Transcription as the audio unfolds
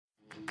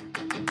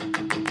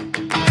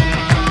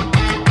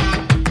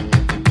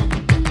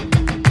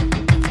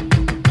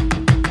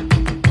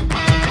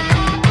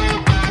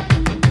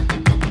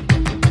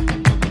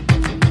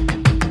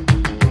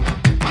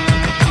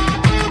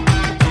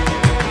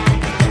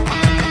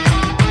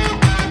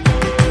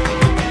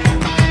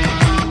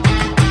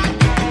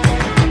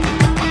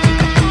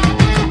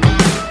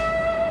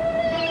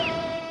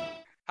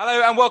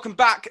welcome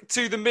back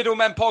to the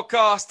Middlemen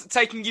podcast,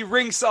 taking you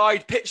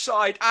ringside,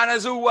 pitchside, and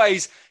as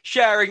always,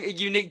 sharing a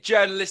unique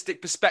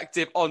journalistic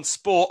perspective on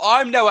sport.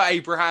 I'm Noah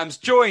Abrahams,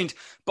 joined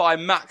by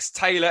Max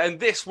Taylor, and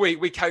this week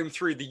we came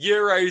through the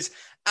Euros,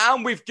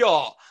 and we've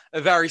got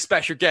a very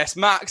special guest.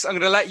 Max, I'm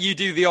going to let you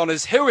do the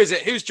honours. Who is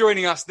it? Who's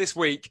joining us this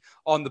week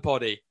on the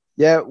poddy?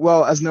 Yeah,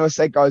 well, as Noah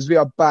said, guys, we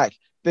are back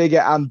bigger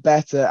and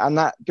better, and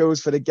that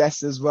goes for the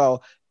guests as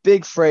well.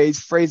 Big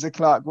Frazer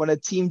Clarke, one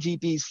of Team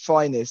GB's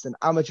finest, an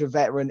amateur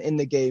veteran in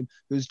the game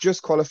who's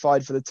just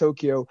qualified for the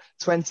Tokyo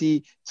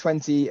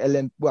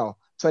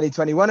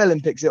 2021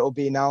 Olympics it'll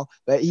be now,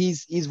 but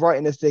he's right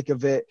in the thick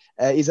of it.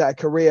 He's at a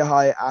career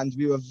high, and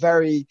we were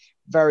very,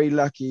 very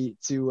lucky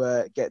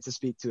to get to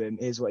speak to him.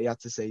 Here's what he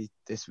had to say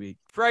this week.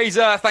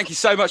 Frazer, thank you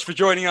so much for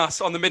joining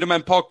us on the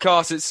Middlemen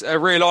podcast. It's a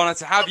real honour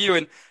to have you,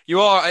 and you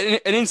are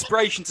an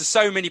inspiration to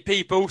so many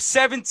people.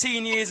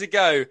 17 years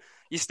ago,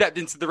 you stepped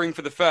into the ring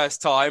for the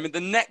first time, and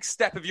the next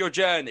step of your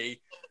journey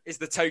is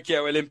the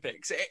Tokyo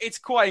Olympics. It's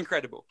quite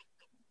incredible.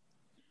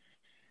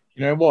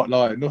 You know what?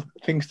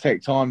 Things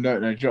take time,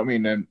 don't they? Do you know what I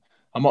mean?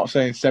 I'm not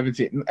saying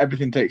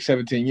everything takes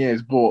 17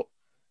 years, but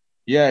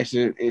yeah,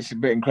 it's a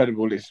bit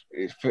incredible. It's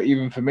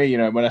even for me,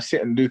 when I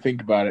sit and do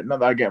think about it, not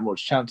that I get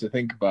much chance to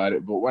think about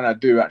it, but when I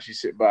do actually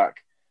sit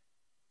back,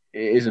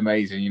 it is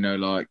amazing.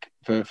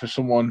 For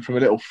someone for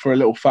a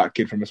little fat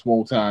kid from a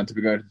small town to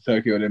be going to the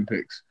Tokyo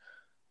Olympics.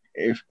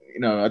 If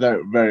I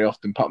don't very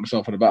often pat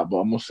myself on the back, but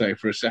I must say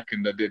for a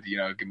second I did,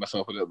 give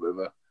myself a little bit of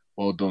a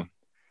well done.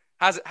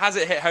 Has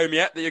it hit home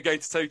yet that you're going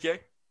to Tokyo?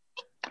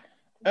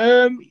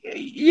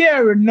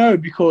 Yeah and no,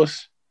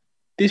 because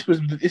this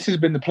has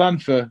been the plan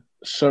for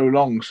so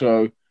long.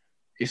 So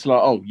it's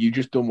like, oh, you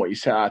just done what you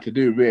set out to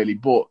do, really.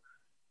 But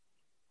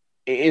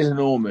it is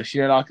enormous.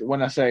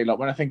 When I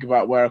think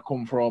about where I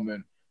come from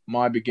and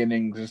my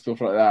beginnings and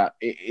stuff like that,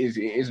 it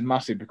is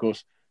massive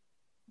because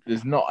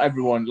there's not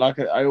everyone, like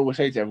I always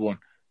say to everyone,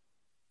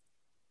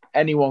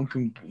 anyone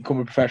can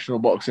become a professional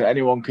boxer,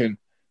 anyone can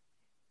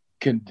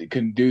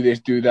do this,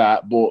 do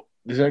that, but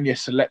there's only a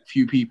select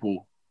few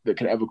people that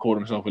can ever call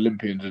themselves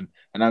Olympians, and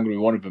I'm going to be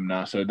one of them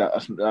now, so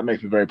that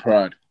makes me very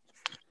proud.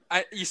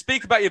 You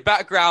speak about your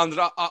background,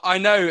 and I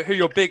know who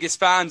your biggest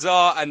fans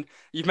are, and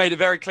you've made it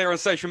very clear on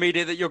social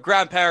media that your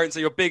grandparents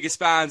are your biggest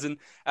fans, and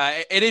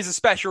it is a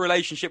special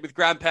relationship with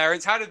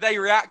grandparents. How did they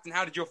react, and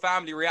how did your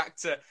family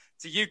react to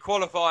you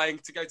qualifying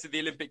to go to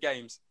the Olympic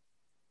Games?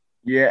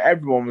 Yeah,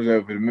 everyone was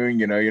over the moon.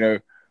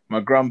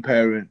 My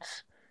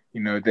grandparents,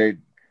 they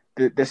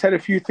said a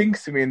few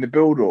things to me in the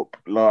build-up,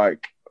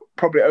 like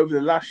probably over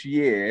the last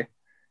year,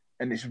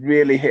 and it's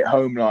really hit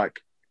home.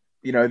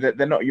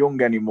 They're not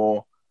young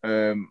anymore.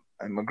 And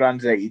my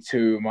grand's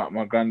 82,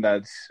 my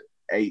granddad's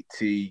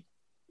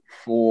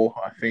 84,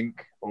 I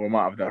think, or I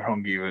might have that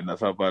wrong even.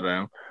 That's how bad I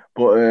am.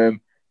 But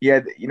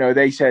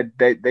they said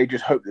they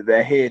just hope that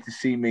they're here to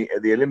see me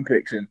at the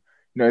Olympics, and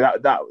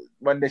that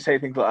when they say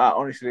things like that,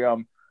 honestly,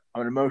 I'm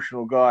an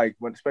emotional guy,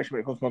 especially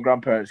when it comes to my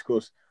grandparents,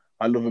 because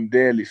I love them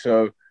dearly.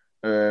 So,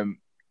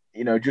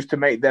 just to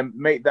make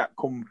that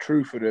come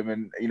true for them,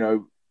 and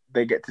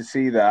they get to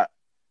see that,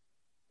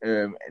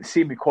 and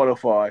see me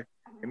qualify,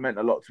 it meant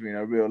a lot to me,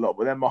 a real lot.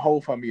 But then my whole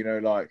family,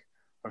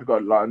 I've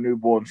got a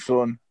newborn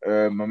son,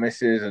 my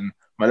missus, and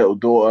my little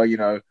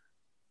daughter.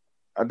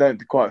 I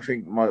don't quite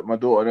think my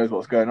daughter knows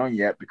what's going on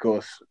yet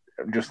because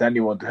I'm just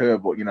anyone to her.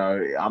 But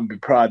I'm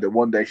proud that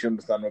one day she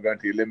understands we're going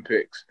to the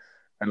Olympics.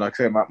 And like I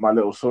say, my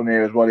little son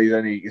here as well, he's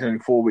only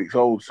 4 weeks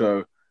old.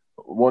 So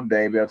one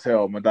day he'll be able to say,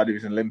 "Oh, my daddy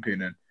was an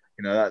Olympian," and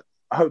that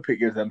I hope it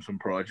gives them some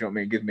pride. You know what I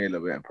mean? It gives me a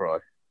little bit of pride.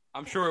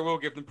 I'm sure it will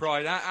give them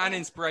pride and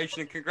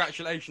inspiration, and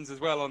congratulations as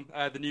well on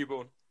the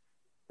newborn.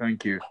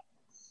 Thank you.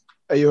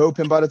 Are you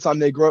hoping by the time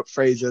they grow up,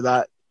 Frazer,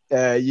 that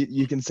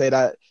you can say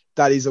that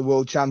Daddy's a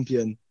world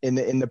champion in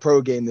the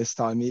pro game this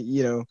time?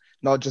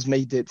 Not just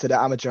made it to the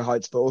amateur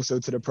heights, but also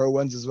to the pro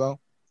ones as well.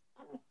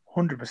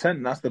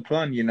 100%. That's the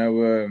plan.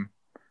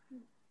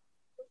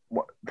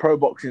 Pro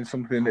boxing is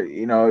something that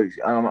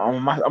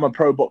I'm a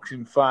pro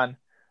boxing fan,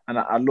 and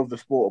I love the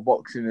sport of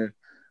boxing. And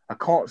I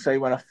can't say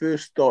when I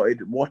first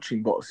started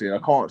watching boxing, I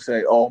can't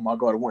say, oh my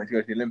God, I wanted to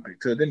go to the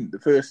Olympics. So I didn't. The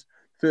first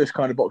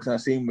kind of boxing I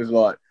seen was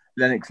like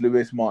Lennox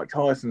Lewis, Mike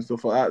Tyson,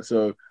 stuff like that.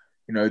 So,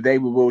 they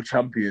were world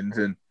champions,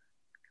 and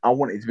I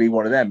wanted to be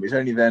one of them. It's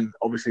only then,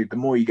 obviously, the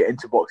more you get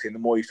into boxing, the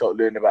more you start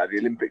learning about the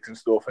Olympics and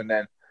stuff. And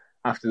then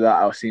after that,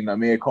 I was seeing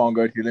Amir Khan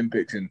go to the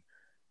Olympics, and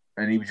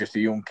he was just a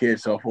young kid.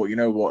 So I thought, you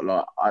know what,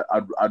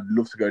 I'd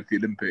love to go to the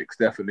Olympics,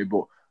 definitely.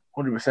 But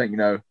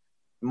 100%,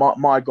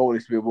 my goal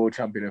is to be a world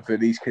champion, and for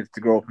these kids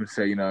to grow up and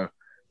say,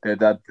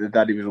 their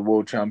daddy was a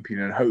world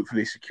champion, and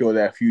hopefully secure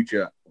their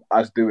future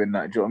as doing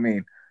that. Do you know what I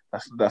mean?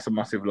 That's a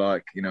massive,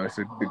 it's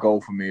the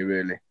goal for me,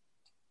 really.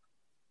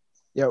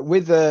 Yeah,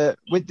 with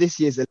this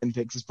year's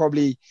Olympics, it's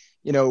probably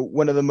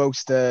one of the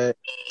most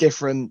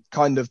different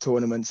kind of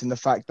tournaments in the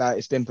fact that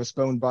it's been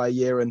postponed by a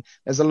year, and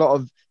there's a lot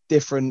of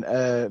different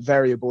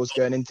variables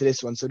going into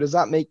this one. So does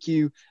that make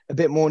you a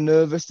bit more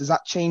nervous? Does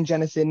that change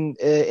anything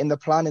in the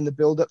plan, in the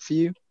build up for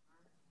you?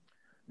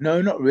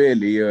 No, not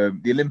really.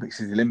 The Olympics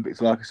is the Olympics.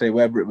 Like I say,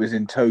 whether it was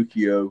in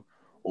Tokyo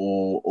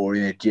or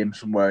in a gym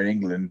somewhere in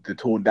England,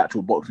 the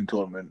actual boxing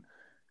tournament,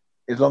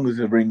 as long as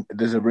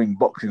there's a ring,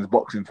 boxing's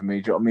boxing for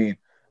me. Do you know what I mean?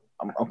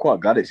 I'm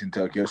quite glad it's in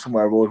Tokyo,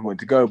 somewhere I've always wanted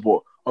to go.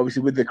 But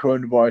obviously, with the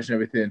coronavirus and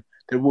everything,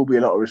 there will be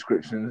a lot of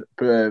restrictions.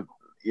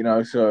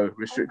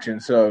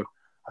 Restrictions. So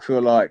I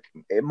feel like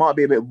it might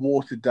be a bit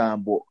watered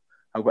down, but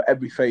I've got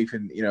every faith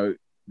in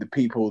the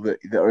people that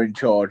are in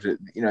charge. That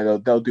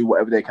they'll do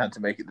whatever they can to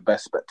make it the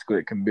best spectacle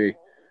it can be.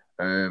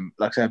 Like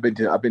I said,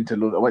 I've been to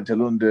London. I went to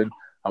London.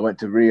 I went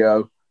to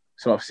Rio.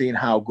 So I've seen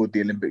how good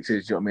the Olympics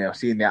is. Do you know what I mean? I've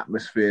seen the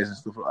atmospheres and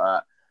stuff like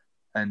that.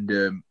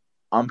 And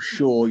I'm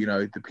sure,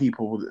 the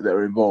people that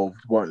are involved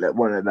won't let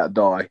that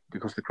die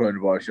because of the coronavirus.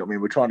 You know what I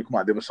mean? We're trying to come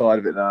out the other side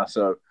of it now.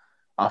 So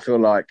I feel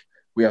like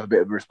we have a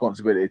bit of a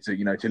responsibility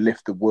to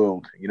lift the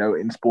world,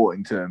 in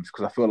sporting terms,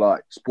 because I feel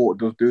like sport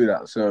does do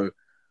that. So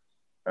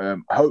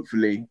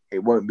hopefully it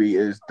won't be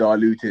as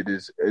diluted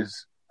as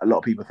a lot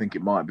of people think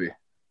it might be.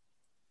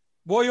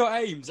 What are your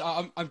aims?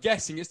 I'm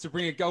guessing it's to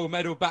bring a gold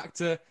medal back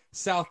to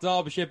South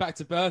Derbyshire, back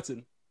to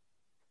Burton.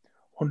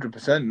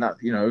 100%.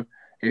 That,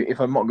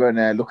 if I'm not going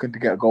there looking to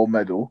get a gold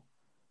medal,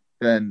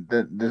 then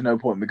there's no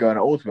point in me going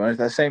at all, to be honest.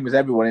 That's the same as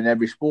everyone in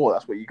every sport.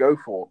 That's what you go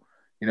for.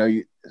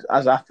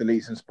 As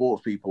athletes and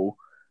sports people,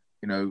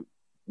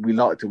 we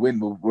like to win.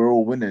 We're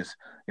all winners.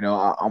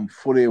 I'm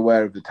fully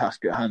aware of the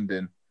task at hand,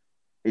 and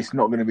it's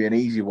not going to be an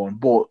easy one.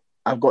 But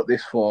I've got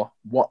this far.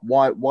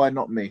 Why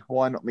not me?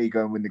 Why not me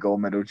go and win the gold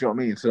medal? Do you know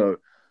what I mean? So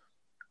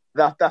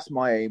that's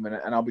my aim,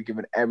 and I'll be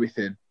giving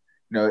everything.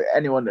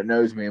 Anyone that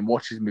knows me and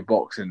watches me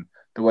box and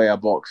the way I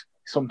box,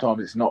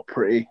 sometimes it's not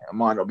pretty. I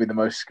might not be the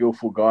most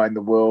skillful guy in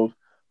the world,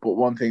 but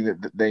one thing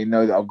that they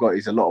know that I've got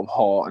is a lot of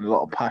heart and a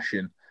lot of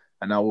passion,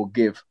 and I will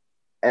give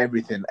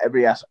everything,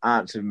 every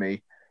ounce of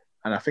me.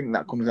 And I think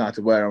that comes down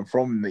to where I'm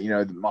from.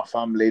 My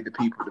family, the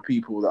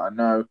people that I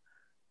know,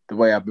 the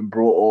way I've been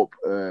brought up.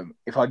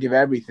 If I give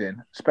everything,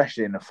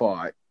 especially in a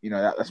fight,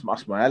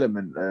 that's my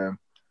element.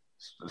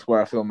 That's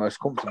where I feel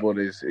most comfortable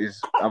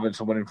is having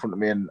someone in front of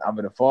me and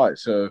having a fight.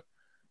 So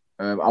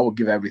I will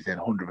give everything,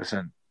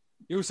 100%.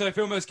 You also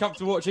feel most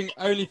comfortable watching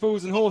Only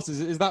Fools and Horses.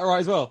 Is that right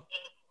as well?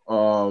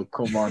 Oh,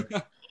 come on.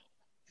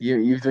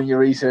 You've done your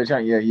research,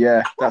 haven't you?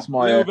 Yeah, that's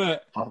my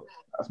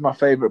that's my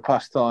favourite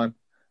pastime.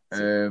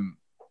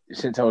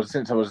 Since I was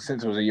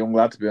a young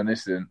lad, to be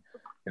honest, and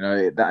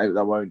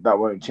that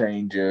won't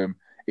change.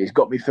 It's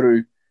got me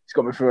through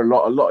a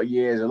lot of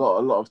years, a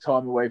lot of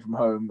time away from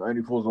home.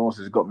 Only Fools and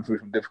Horses has got me through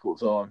some difficult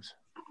times.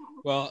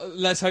 Well,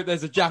 let's hope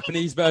there's a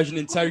Japanese version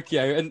in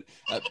Tokyo. And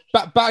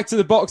back to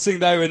the boxing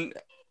though, and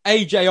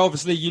AJ,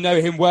 obviously, you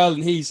know him well,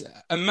 and he's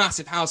a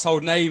massive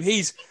household name.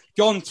 He's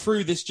gone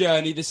through this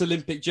journey, this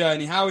Olympic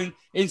journey. How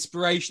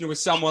inspirational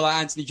was someone like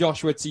Anthony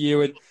Joshua to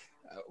you, and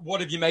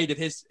what have you made of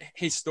his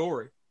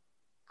story?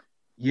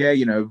 Yeah,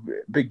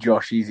 Big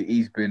Josh,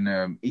 he's been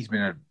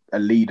a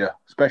leader,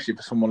 especially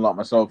for someone like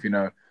myself.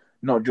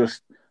 Not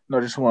just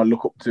someone I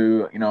look up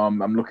to.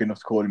 I'm lucky enough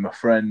to call him a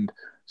friend.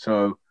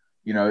 So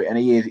and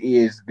he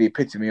is the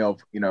epitome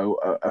of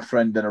a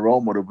friend and a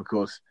role model,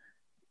 because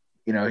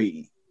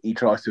he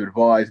tries to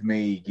advise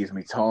me, he gives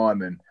me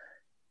time, and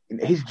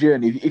his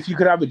journey. If you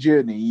could have a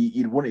journey,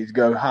 you'd want it to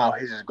go how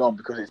his has gone,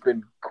 because it's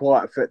been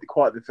quite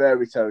the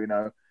fairy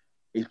tale.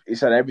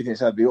 It's had everything.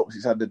 It's had the ups,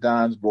 it's had the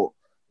downs, but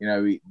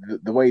the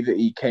way that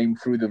he came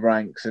through the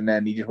ranks, and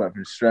then he just went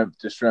from strength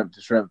to strength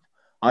to strength.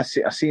 I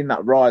seen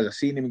that rise. I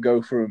seen him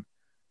go from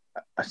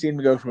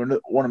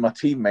one of my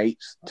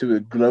teammates to a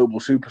global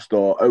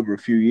superstar over a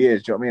few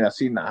years. Do you know what I mean? I've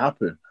seen that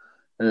happen,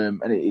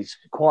 and it's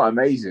quite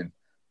amazing.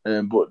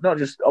 But not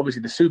just,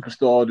 obviously, the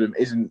superstardom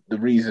isn't the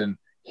reason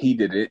he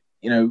did it.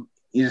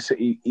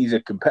 He's a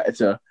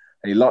competitor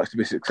and he likes to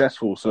be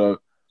successful. So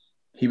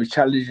he was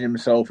challenging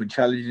himself, and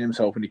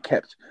he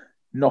kept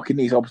knocking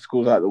these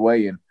obstacles out of the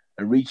way and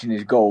reaching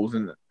his goals.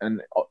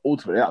 And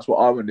ultimately, that's what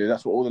I want to do.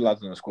 That's what all the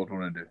lads on the squad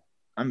want to do,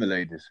 and the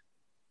ladies.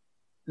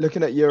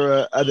 Looking at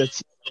your other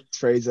teams,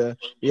 Frazer,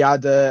 we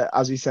had,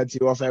 as we said to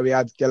you off air, we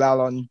had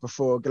Galal on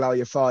before, Galal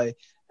Yafai,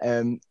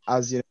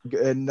 as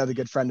another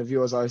good friend of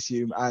yours, I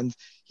assume, and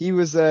he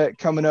was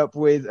coming up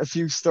with a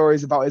few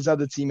stories about his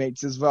other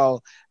teammates as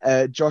well.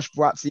 Josh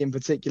Boatsy in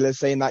particular,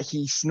 saying that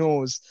he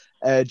snores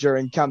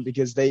during camp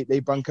because they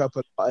bunk up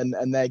a lot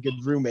and they're good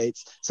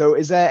roommates. So,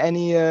 is there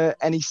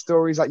any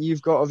stories that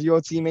you've got of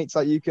your teammates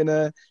that you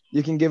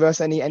can give us?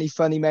 Any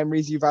funny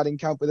memories you've had in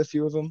camp with a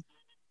few of them?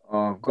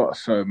 Oh, I've got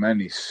so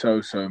many,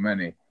 so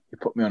many. You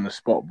put me on the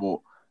spot, but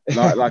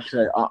like I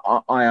say,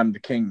 I am the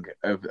king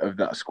of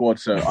that squad.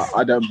 So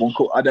I don't bunk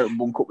up. I don't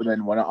bunk up with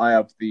anyone. I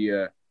have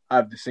the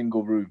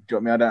single room. Do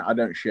you know what I mean? I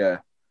don't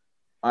share.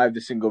 I have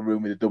the single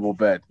room with a double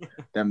bed.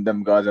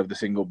 them guys have the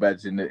single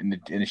beds in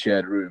the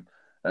shared room.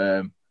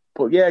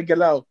 But yeah,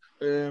 Galal.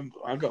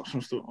 I got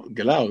some stuff.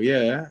 Galal,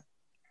 yeah.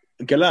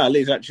 Galal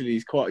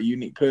he's quite a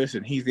unique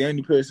person. He's the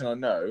only person I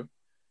know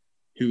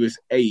who has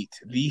ate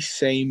the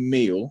same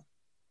meal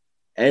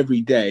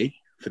every day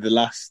for the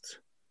last,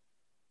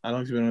 how long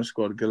has he been on the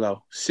squad,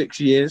 Galal? 6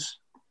 years.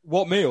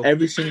 What meal?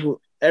 Every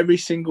single every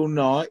single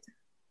night,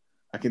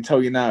 I can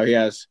tell you now,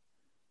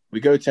 we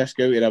go to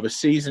Tesco, he'd have a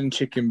seasoned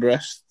chicken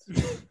breast,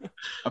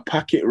 a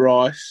packet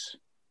rice,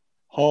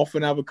 half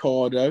an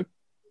avocado,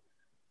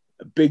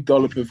 a big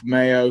dollop of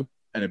mayo,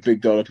 and a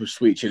big dollop of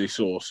sweet chili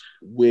sauce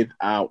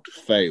without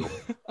fail.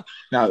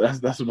 Now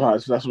that's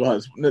about.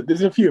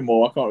 There's a few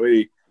more. I can't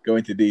really go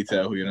into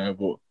detail,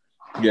 but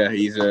yeah,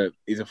 he's a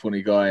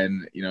funny guy,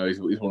 and he's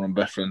one of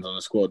my best friends on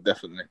the squad,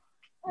 definitely.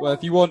 Well,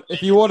 if you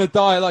want a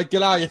diet like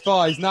Galaia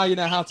Thighs, now you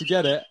know how to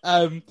get it.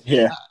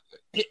 Yeah.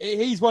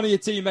 He's one of your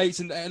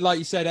teammates, and like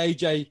you said,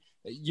 AJ,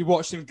 you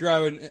watched him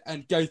grow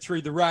and go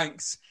through the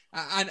ranks.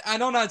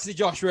 And on Anthony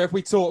Joshua, if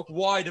we talk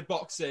wider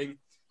boxing,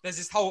 there's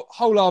this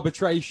whole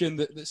arbitration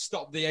that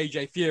stopped the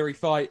AJ Fury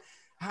fight.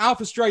 How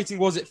frustrating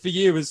was it for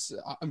you as,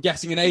 I'm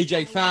guessing, an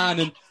AJ fan?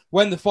 And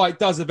when the fight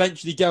does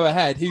eventually go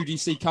ahead, who do you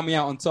see coming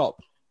out on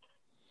top?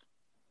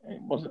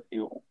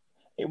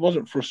 It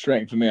wasn't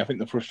frustrating for me. I think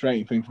the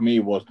frustrating thing for me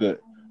was that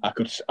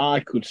I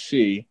could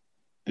see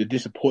the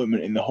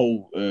disappointment in the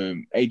whole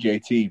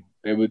AJ team.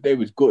 They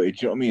was gutted.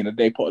 Do you know what I mean?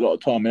 They put a lot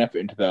of time and effort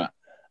into that,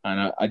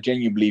 and I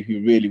genuinely believe he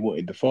really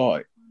wanted the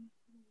fight.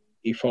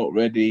 He felt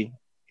ready.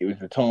 It was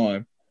the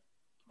time,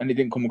 and it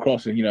didn't come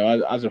across. And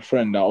as a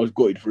friend, I was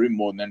gutted for him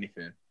more than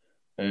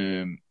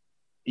anything.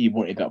 He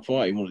wanted that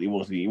fight. He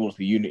wants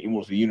the unit. He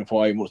wants to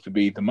unify. He wants to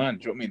be the man.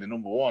 Do you know what I mean? The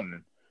number one.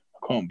 And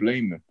I can't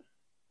blame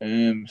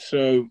him.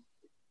 So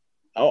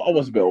I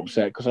was a bit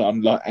upset because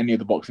I'm like any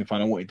other boxing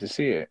fan. I wanted to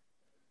see it.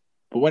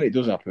 But when it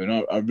does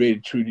happen, I really,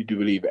 truly do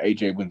believe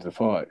AJ wins the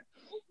fight.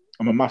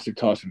 I'm a massive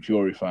Tyson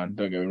Fury fan,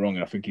 don't get me wrong,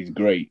 and I think he's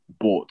great.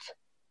 But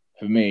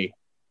for me,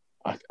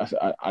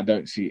 I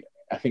don't see...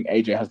 I think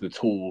AJ has the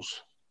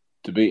tools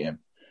to beat him.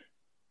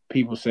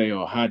 People say,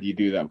 "Oh, how do you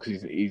do that?"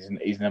 Because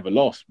he's never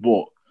lost.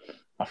 But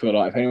I feel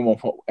like if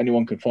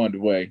anyone can find a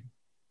way,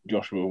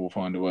 Joshua will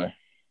find a way.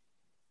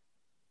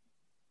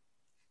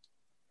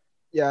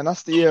 Yeah, and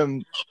that's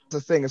the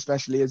thing,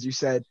 especially as you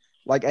said,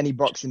 like any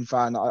boxing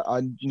fan,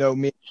 I know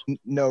me and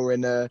Noah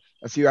in a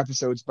few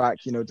episodes back,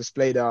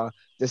 displayed our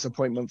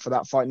disappointment for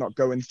that fight not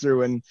going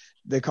through, and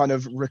the kind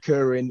of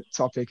recurring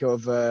topic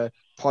of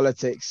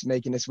politics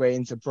making its way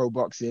into pro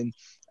boxing,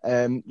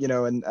 and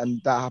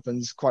that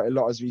happens quite a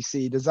lot as we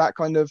see. Does that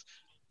kind of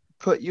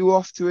put you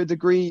off to a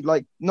degree,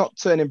 like not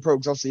turning pro,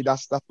 because obviously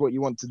that's what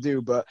you want to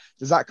do, but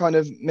does that kind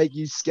of make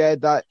you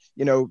scared that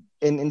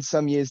in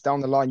some years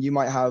down the line you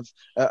might have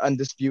an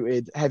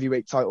undisputed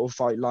heavyweight title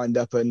fight lined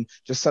up, and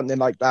just something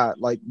like that,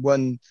 like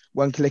one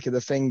click of the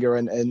finger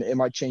and it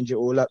might change it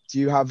all up? Do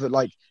you have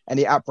like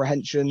any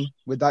apprehension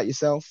with that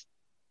yourself?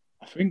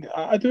 I think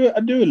I do a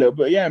little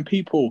bit, yeah. And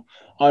people,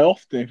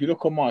 if you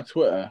look on my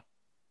Twitter,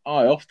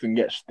 I often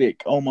get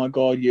stick. Oh my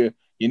God, you're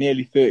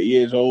nearly 30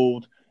 years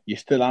old. You're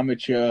still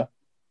amateur.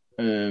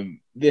 I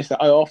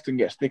often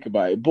get stick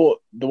about it. But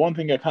the one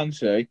thing I can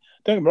say,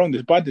 don't get me wrong,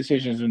 there's bad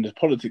decisions and there's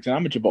politics in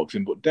amateur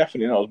boxing, but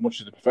definitely not as much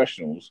as the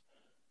professionals.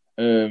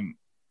 I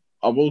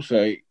will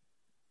say,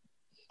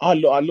 I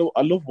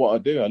love what I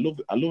do. I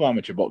love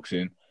amateur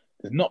boxing.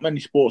 There's not many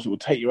sports that will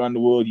take you around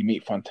the world. You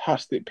meet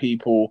fantastic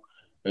people.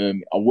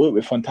 I work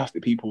with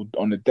fantastic people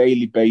on a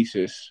daily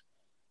basis,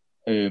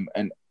 and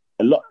I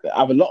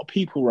have a lot of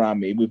people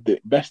around me with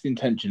the best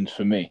intentions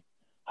for me.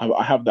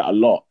 I have that a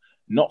lot,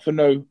 not for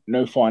no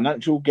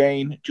financial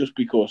gain, just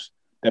because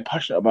they're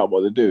passionate about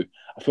what they do.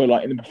 I feel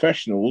like in the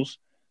professionals,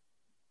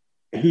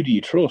 who do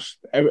you trust?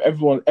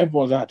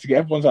 Everyone's out to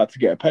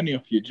get a penny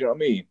off you. Do you know what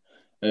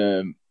I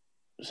mean?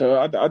 So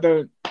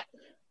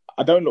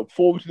I don't look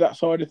forward to that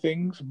side of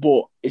things,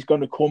 but it's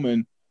going to come,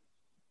 and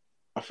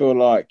I feel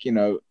like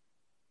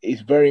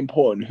it's very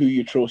important who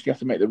you trust. You have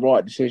to make the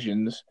right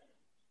decisions.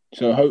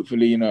 So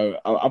hopefully,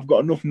 I've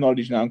got enough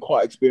knowledge now. I'm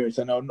quite experienced.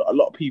 I know a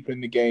lot of people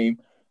in the game.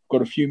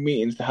 Got a few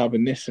meetings to have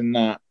and this and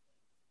that,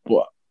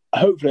 but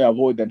hopefully I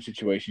avoid them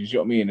situations. You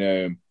know what I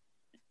mean?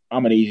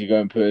 I'm an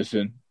easygoing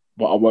person,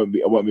 but I won't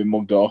be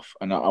mugged off,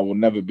 and I will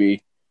never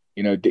be,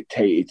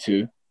 dictated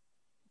to.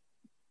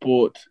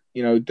 But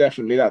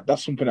definitely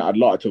that's something that I'd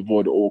like to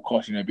avoid at all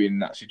costs. Being in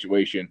that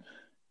situation.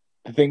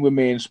 The thing with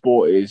me in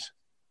sport is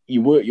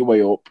you work your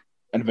way up,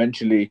 and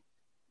eventually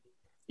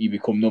you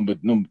become number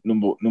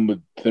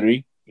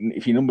 3.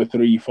 If you're number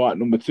 3, you fight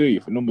number 2.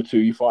 If you're number 2,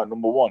 you fight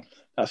number 1.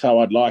 That's how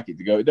I'd like it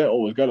to go. It don't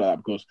always go like that,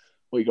 because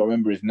what you got to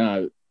remember is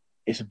now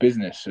it's a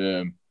business.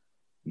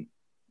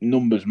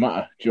 Numbers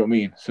matter. Do you know what I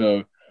mean?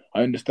 So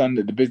I understand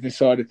that the business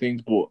side of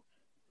things, but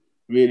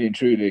really and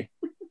truly,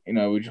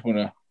 I just want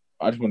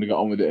to get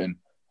on with it, and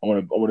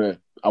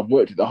I've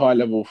worked at the high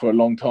level for a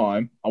long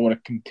time. I want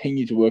to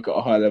continue to work at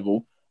a high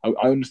level.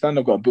 I understand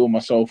I've got to build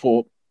myself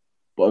up,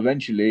 but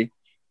eventually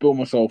build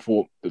myself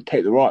up,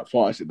 take the right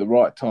fights at the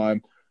right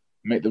time,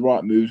 make the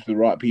right moves with the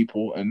right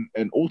people,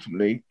 and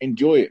ultimately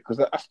enjoy it, because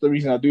that's the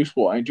reason I do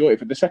sport. I enjoy it.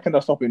 For the second I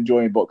stop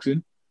enjoying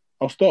boxing,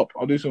 I'll stop.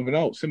 I'll do something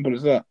else. Simple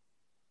as that.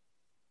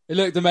 It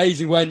looked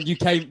amazing when you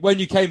came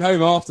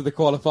home after the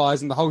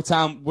qualifiers and the whole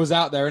town was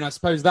out there, and I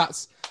suppose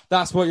that's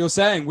what you're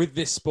saying with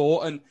this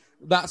sport, and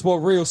that's what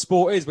real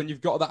sport is when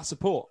you've got that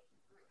support.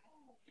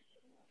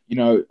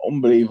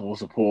 unbelievable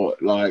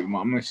support. Like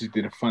my missus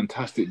did a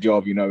fantastic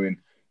job, in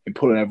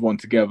pulling everyone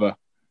together.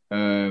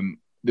 There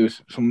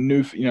was some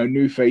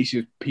new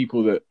faces,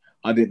 people that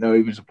I didn't know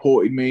even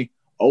supported me.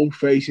 Old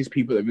faces,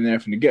 people that have been there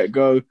from the get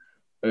go.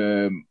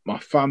 My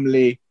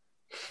family,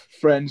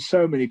 friends,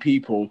 so many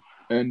people,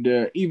 and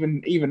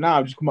even now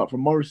I've just come up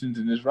from Morrison's,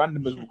 and there's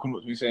randomers will come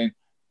up to me saying,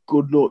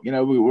 "Good luck,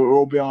 we're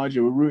all behind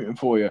you, we're rooting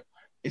for you."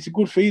 It's a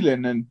good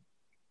feeling, and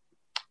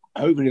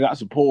hopefully that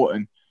support.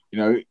 And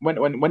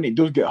when it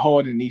does get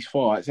hard in these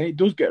fights, and it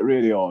does get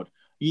really hard,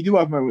 you do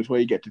have moments where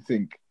you get to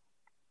think,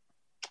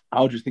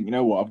 I'll just think,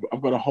 what,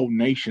 I've got a whole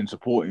nation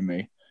supporting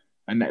me,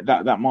 and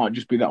that might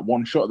just be that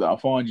one shot that I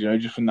find,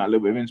 just from that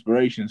little bit of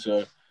inspiration.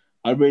 So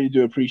I really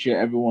do appreciate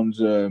everyone's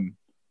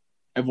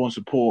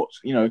support.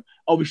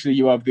 Obviously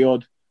you have the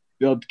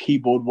odd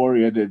keyboard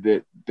warrior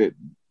that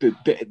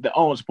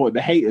aren't support,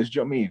 the haters. Do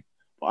you know what I mean?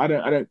 But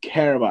I don't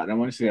care about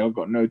them. Honestly, I've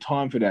got no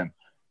time for them.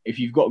 If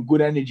you've got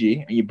good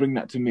energy and you bring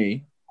that to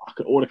me,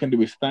 all I can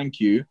do is thank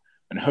you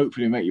and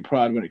hopefully make you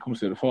proud when it comes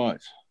to the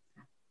fights.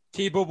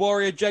 Keyboard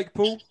warrior Jake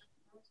Paul.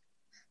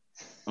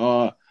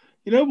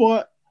 You know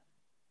what?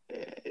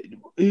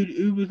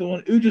 Who was the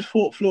one who just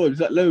fought Floyd? Was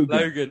that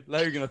Logan?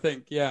 Logan, I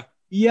think. Yeah.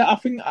 Yeah, I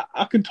think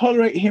I can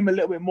tolerate him a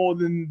little bit more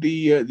than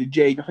the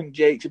Jake. I think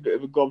Jake's a bit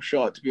of a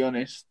gobshot, to be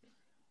honest.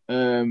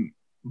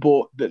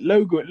 But that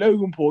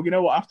Logan Paul, you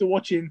know what? After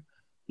watching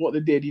what they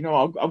did,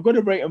 I've got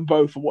to rate them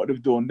both for what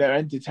they've done. They're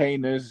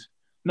entertainers.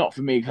 Not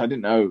for me, because I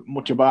didn't know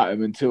much about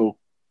them until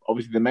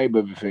obviously the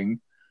Mayweather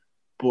thing.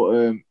 But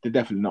they're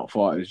definitely not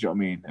fighters. Do you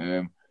know what I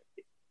mean?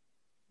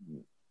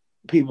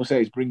 People say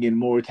it's bringing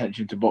more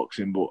attention to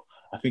boxing, but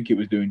I think it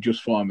was doing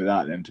just fine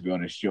without them, to be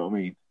honest. Do you know what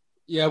I mean?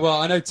 Yeah,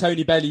 well, I know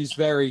Tony Belly's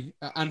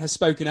has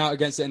spoken out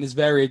against it and is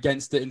very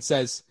against it and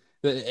says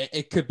that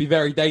it could be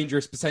very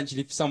dangerous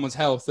potentially for someone's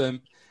health.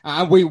 And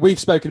we've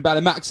spoken about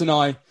it, Max and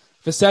I,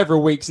 for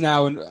several weeks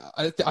now, and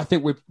I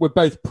think we're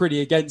both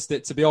pretty against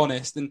it, to be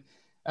honest. And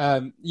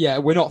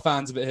we're not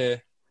fans of it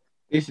here.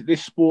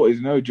 This sport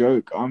is no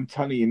joke. I'm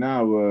telling you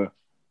now.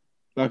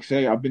 Like I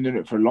say, I've been doing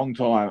it for a long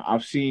time.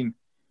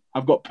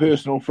 I've got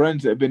personal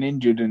friends that have been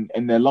injured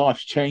and their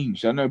life's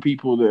changed. I know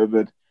people that have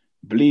had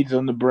bleeds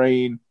on the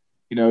brain,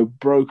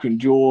 broken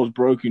jaws,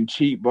 broken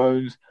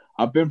cheekbones.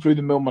 I've been through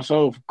the mill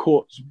myself,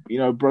 cuts,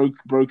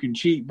 broken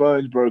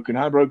cheekbones, broken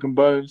hand, broken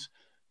bones.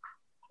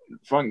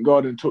 Thank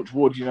God and touch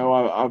wood,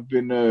 I've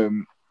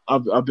been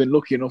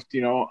lucky enough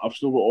to, I've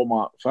still got all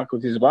my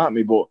faculties about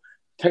me, but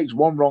it takes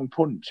one wrong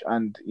punch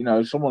and,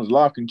 someone's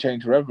life can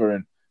change forever.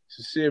 And it's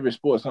a serious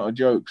sport. It's not a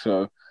joke.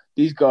 So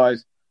these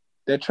guys,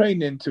 they're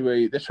training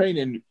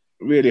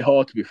really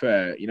hard, to be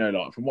fair.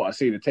 Like from what I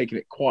see, they're taking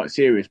it quite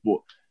serious, but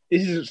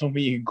this isn't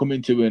something you can come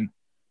into and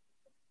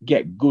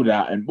get good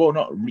at, and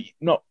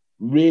not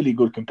really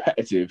good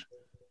competitive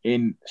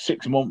in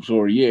 6 months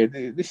or a year.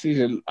 This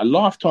is a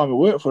lifetime of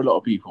work for a lot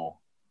of people.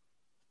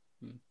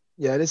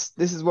 Yeah, this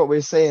is what we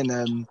were saying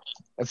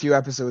a few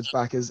episodes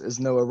back as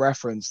Noah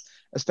referenced.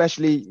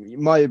 Especially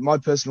my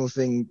personal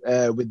thing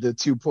with the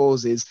two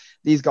Pauls is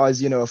these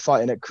guys, are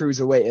fighting at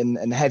cruiserweight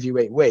and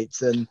heavyweight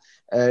weights, and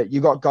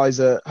you got guys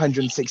at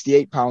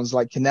 168 pounds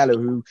like Canelo,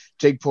 who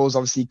Jake Paul's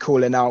obviously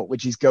calling out,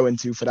 which he's going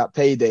to for that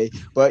payday.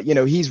 But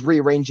he's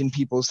rearranging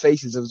people's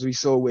faces, as we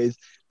saw with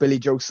Billy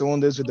Joe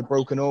Saunders with the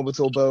broken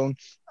orbital bone.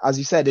 As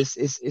you said,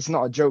 it's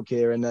not a joke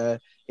here, and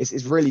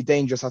it's really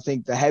dangerous. I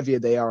think the heavier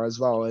they are as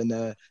well, and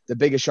the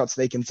bigger shots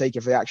they can take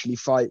if they actually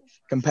fight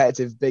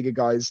competitive bigger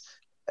guys.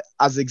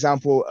 As an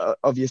example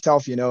of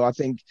yourself, I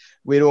think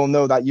we'd all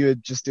know that you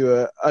would just do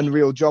an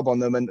unreal job on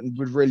them and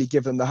would really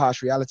give them the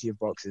harsh reality of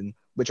boxing,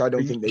 which I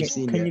don't think they've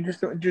seen yet. Can you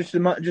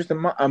just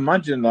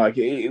imagine, like,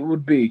 it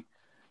would be,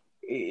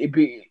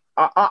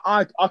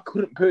 I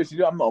couldn't personally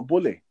do it. I'm not a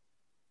bully,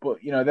 but,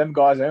 them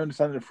guys, I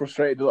understand they're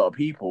frustrated a lot of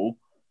people,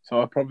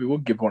 so I probably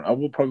would give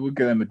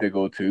them a dig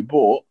or two,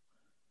 but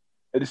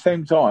at the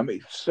same time,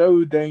 it's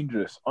so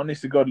dangerous.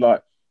 Honest to God,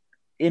 like,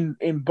 in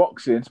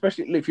boxing,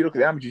 especially if you look at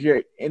the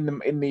amateurs, in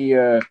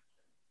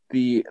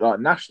the like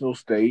national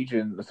stage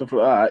and stuff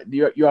like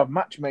that, you have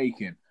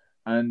matchmaking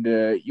and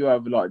you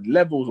have like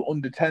levels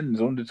under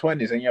 10s, under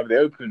 20s, and you have the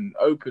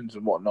opens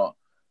and whatnot.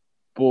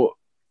 But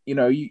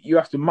you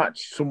have to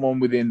match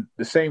someone within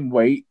the same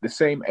weight, the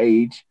same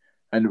age,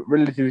 and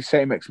relatively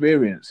same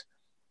experience.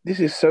 This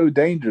is so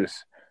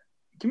dangerous.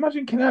 Can you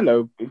imagine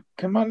Canelo?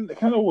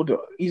 Canelo,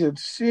 he's a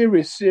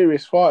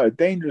serious fighter,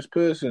 dangerous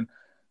person.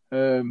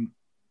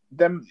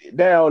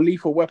 There are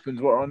lethal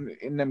weapons what are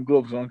in them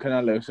gloves on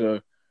Canelo.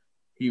 So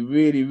he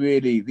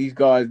really, these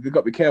guys, they've got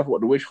to be careful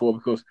what they wish for,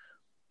 because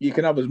you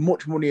can have as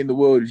much money in the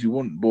world as you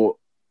want, but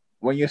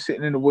when you're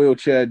sitting in a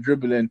wheelchair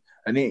dribbling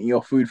and eating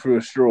your food through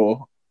a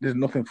straw, there's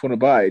nothing fun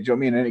about it. Do you know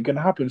what I mean? And it can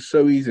happen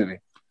so easily.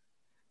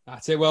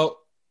 That's it. Well,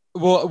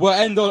 we'll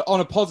end on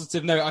a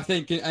positive note, I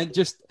think, and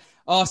just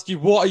ask you,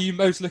 what are you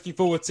most looking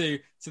forward to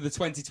the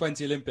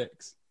 2020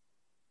 Olympics?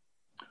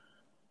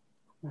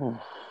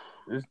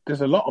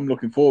 There's a lot I'm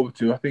looking forward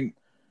to. I think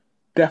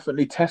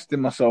definitely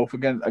testing myself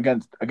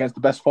against the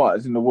best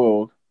fighters in the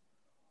world,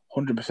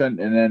 100%, and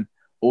then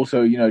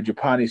Also,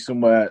 Japan is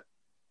somewhere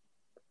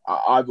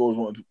I've always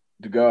wanted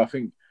to go. I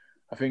think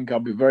I'll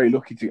be very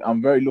lucky to.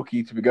 I'm very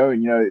lucky to be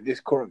going. This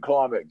current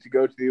climate, to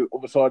go to the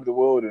other side of the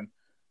world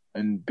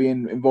and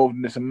being involved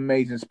in this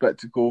amazing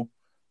spectacle.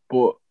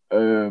 But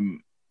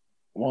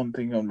one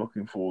thing I'm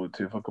looking forward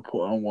to, if I could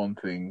put on one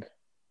thing,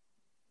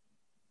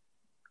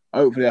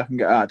 hopefully I can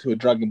get out to a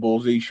Dragon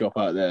Ball Z shop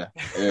out there.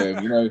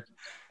 A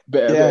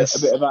bit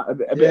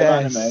of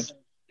anime.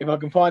 If I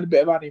can find a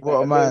bit of anime, bit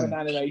of an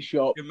anime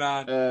shop, good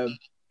man. A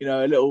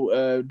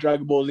little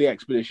Dragon Ball Z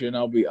expedition,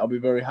 I'll be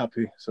very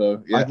happy.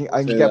 So yeah,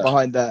 I can get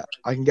behind that.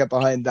 I can get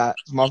behind that.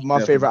 It's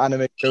my favorite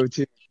anime go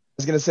to. I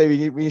was gonna say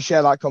we can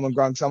share that common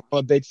ground because I'm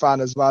a big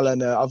fan as well,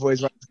 and I've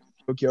always wanted to go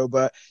to Tokyo.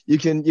 But you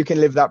can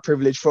live that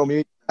privilege for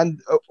me,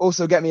 and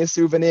also get me a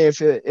souvenir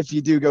if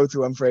you do go to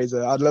one,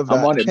 Fraser. I'd love that.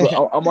 I'm on it,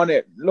 bro. I'm on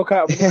it. Look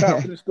out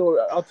for the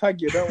story. I'll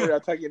tag you. Don't worry, I'll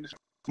tag you in the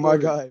story. My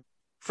guy.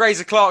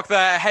 Frazer Clarke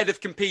there, ahead of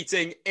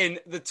competing in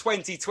the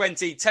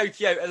 2020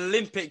 Tokyo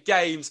Olympic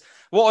Games.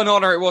 What an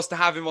honour it was to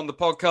have him on the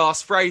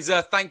podcast.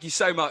 Frazer, thank you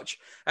so much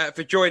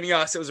for joining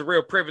us. It was a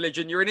real privilege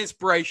and you're an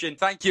inspiration.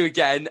 Thank you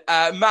again.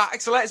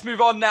 Max, let's move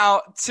on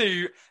now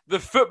to the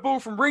football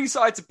from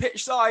ringside to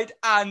pitchside.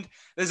 And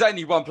there's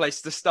only one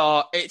place to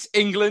start. It's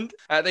England.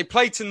 They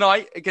play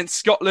tonight against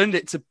Scotland.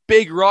 It's a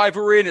big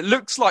rivalry and it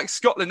looks like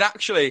Scotland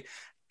actually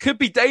could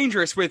be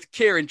dangerous with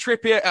Kieran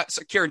Tierney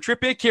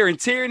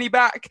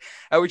back,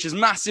 which is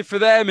massive for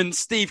them. And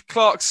Steve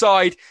Clarke's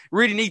side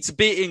really need to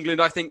beat England,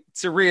 I think,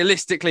 to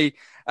realistically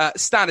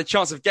stand a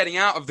chance of getting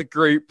out of the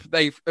group.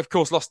 They've, of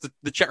course, lost to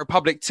the Czech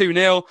Republic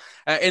 2-0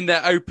 in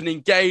their opening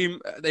game.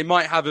 They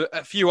might have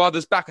a few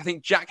others back. I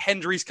think Jack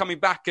Hendry's coming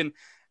back and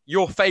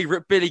your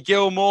favourite Billy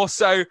Gilmore.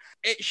 So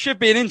it should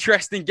be an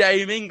interesting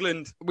game.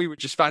 England, we were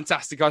just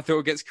fantastic, I thought,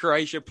 against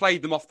Croatia.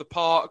 Played them off the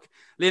park.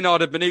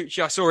 Leonardo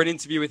Bonucci, I saw an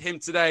interview with him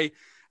today,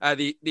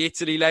 the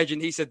Italy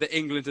legend. He said that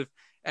England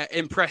have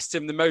impressed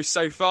him the most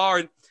so far.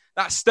 And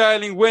that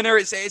Sterling winner,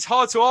 it's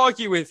hard to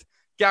argue with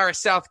Gareth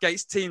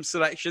Southgate's team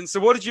selection. So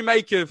what did you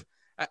make of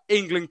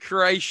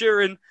England-Croatia?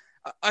 And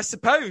I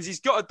suppose he's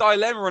got a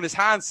dilemma on his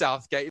hands,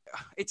 Southgate.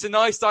 It's a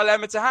nice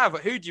dilemma to have.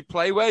 Who do you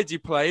play? Where do you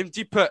play him?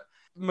 Do you put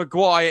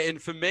Maguire in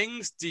for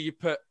Mings? Do you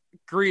put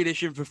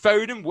Grealish in for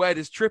Foden? Where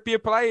does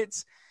Trippier play?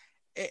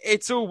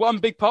 It's all one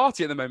big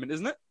party at the moment,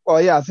 isn't it?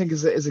 Well, yeah, I think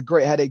it's a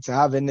great headache to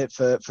have, isn't it,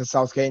 for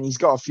Southgate? And he's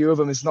got a few of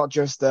them. It's not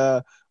just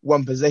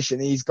one position.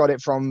 He's got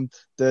it from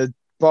the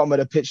bottom of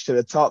the pitch to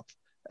the top,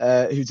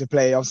 who to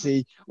play.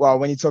 Obviously, well,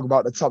 when you talk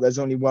about the top, there's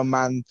only one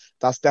man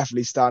that's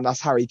definitely starting.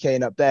 That's Harry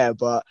Kane up there.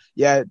 But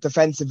yeah,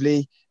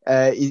 defensively,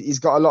 he's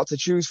got a lot to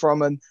choose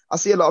from. And I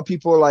see a lot of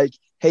people like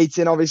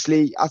hating.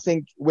 Obviously, I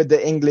think with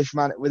the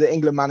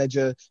England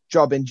manager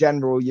job in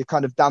general, you're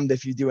kind of damned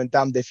if you do and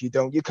damned if you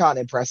don't. You can't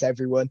impress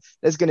everyone.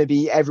 There's going to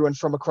be everyone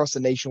from across the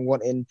nation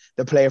wanting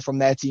the player from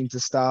their team to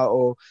start,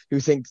 or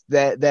who think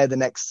they're the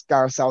next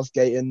Gareth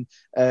Southgate and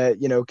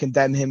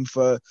condemn him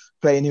for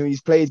playing who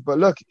he's played. But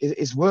look,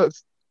 it's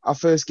worked. Our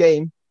first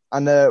game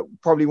and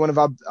probably one of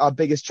our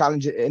biggest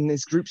challenges in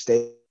this group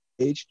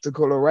stage to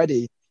call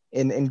already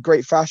in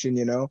great fashion.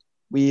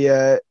 We,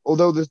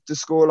 although the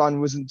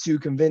scoreline wasn't too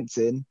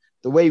convincing,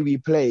 the way we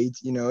played,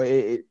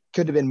 it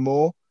could have been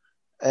more.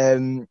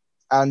 And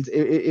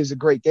it was a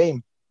great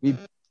game. We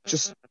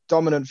just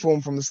dominant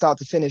form from the start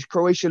to finish.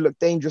 Croatia looked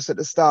dangerous at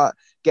the start,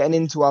 getting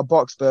into our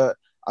box. But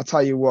I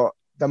tell you what,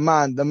 the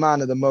man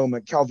of the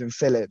moment, Calvin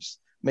Phillips,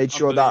 made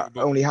sure that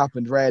only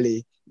happened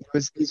rarely.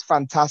 He's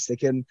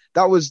fantastic. And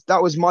that was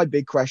my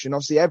big question.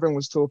 Obviously, everyone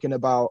was talking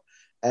about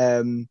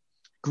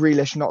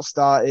Grealish not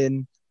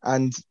starting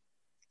and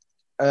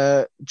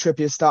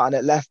Trippier starting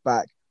at left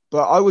back,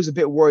 but I was a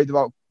bit worried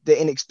about the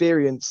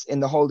inexperience in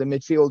the holding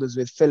midfielders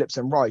with Phillips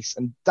and Rice,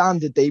 and damn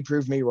did they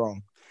prove me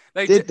wrong.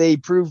 They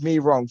prove me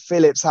wrong.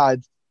 Phillips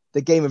had the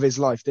game of his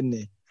life, didn't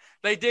he?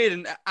 They did,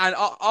 and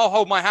I'll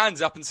hold my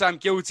hands up and say I'm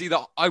guilty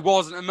that I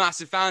wasn't a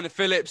massive fan of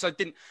Phillips.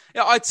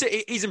 I'd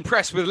say he's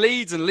impressed with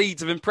Leeds, and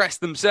Leeds have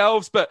impressed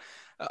themselves, but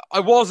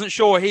I wasn't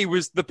sure he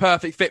was the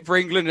perfect fit for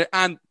England,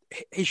 and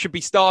he should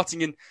be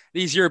starting in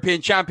these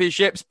European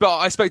Championships. But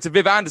I spoke to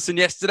Viv Anderson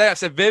yesterday. I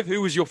said, Viv,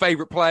 who was your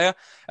favourite player?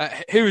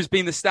 Who has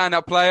been the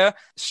standout player?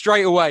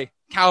 Straight away,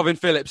 Calvin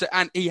Phillips.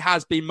 And he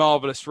has been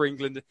marvellous for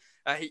England.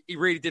 He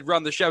really did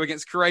run the show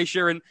against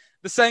Croatia. And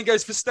the same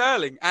goes for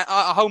Sterling.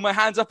 I hold my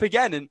hands up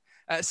again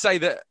and say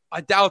that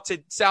I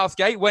doubted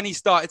Southgate when he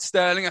started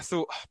Sterling. I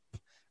thought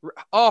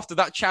after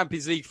that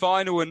Champions League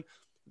final and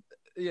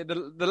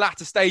the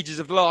latter stages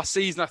of the last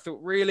season, I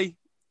thought, really?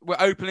 We're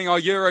opening our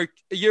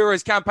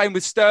Euros campaign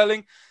with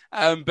Sterling.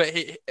 But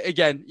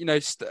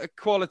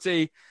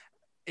quality,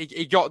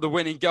 he got the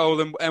winning goal.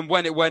 And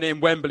when it went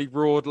in, Wembley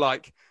roared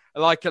like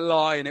a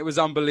lion. It was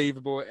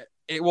unbelievable.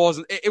 It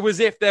wasn't. It was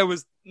if there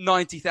was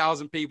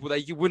 90,000 people there,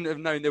 you wouldn't have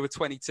known there were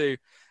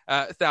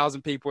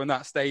 22,000 people in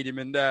that stadium.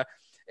 And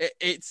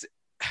it's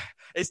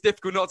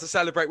difficult not to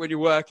celebrate when you're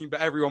working,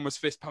 but everyone was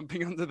fist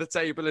pumping under the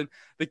table and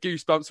the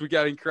goosebumps were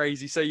going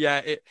crazy. So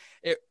yeah,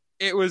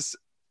 it was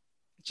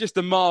just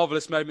a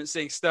marvellous moment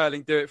seeing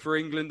Sterling do it for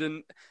England,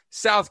 and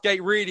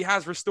Southgate really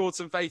has restored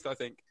some faith, I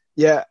think.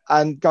 Yeah,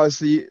 and guys,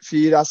 for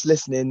you that's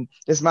listening,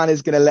 this man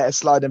is going to let it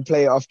slide and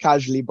play it off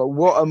casually. But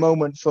what a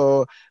moment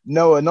for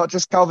Noah, not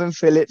just Calvin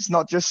Phillips,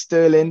 not just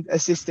Sterling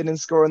assisting and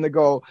scoring the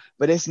goal,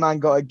 but this man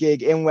got a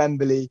gig in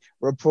Wembley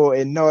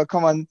reporting. Noah,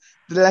 come on,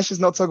 let's just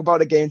not talk about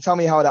the game. Tell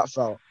me how that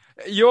felt.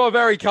 You're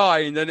very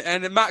kind,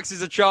 and Max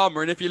is a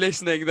charmer. And if you're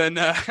listening, then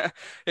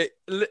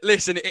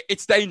listen.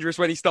 It's dangerous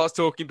when he starts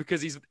talking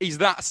because he's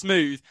that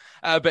smooth.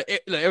 But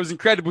it was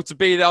incredible to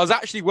be there. I was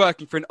actually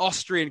working for an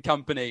Austrian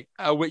company,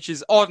 which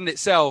is odd in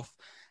itself.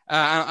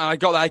 And I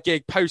got that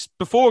gig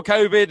before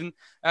COVID,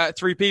 and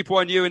 3 people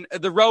I knew, and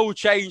the role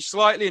changed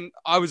slightly. And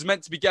I was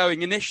meant to be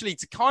going initially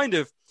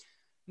to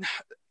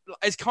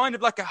it's kind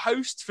of like a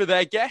host for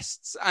their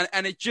guests,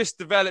 and it just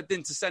developed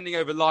into sending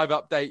over live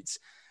updates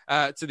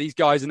to these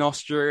guys in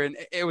Austria, and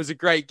it was a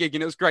great gig,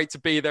 and it was great to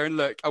be there. And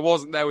look, I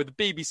wasn't there with the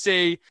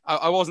BBC,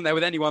 I wasn't there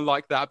with anyone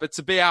like that, but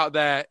to be out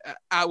there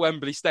at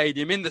Wembley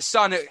Stadium in the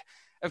sun,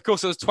 of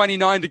course it was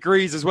 29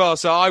 degrees as well,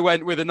 so I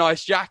went with a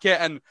nice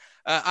jacket, and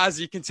as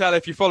you can tell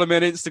if you follow me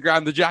on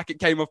Instagram, the jacket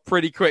came off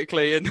pretty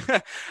quickly, and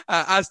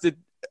as did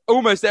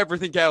almost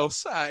everything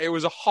else. It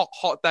was a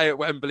hot day at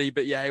Wembley,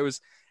 but yeah, it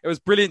was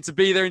brilliant to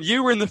be there. And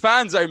you were in the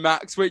fan zone,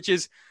 Max, which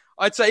is,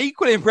 I'd say,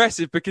 equally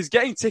impressive because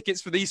getting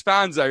tickets for these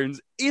fan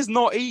zones is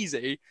not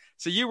easy.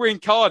 So you were in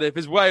Cardiff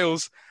as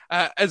Wales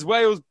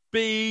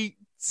beat,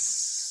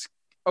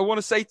 I want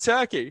to say,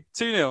 Turkey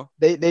 2-0.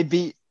 They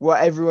beat who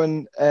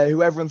everyone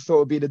thought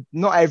would be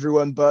not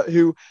everyone, but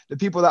who the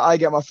people that I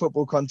get my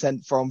football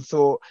content from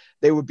thought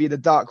they would be the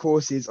dark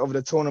horses of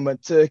the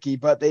tournament, Turkey.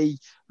 But they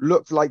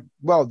looked like,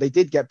 well, they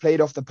did get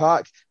played off the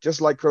park,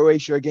 just like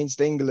Croatia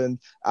against England.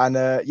 And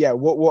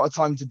what a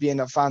time to be in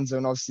that fan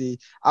zone. Obviously,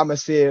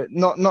 atmosphere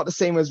not the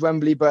same as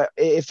Wembley, but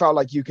it felt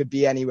like you could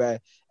be anywhere.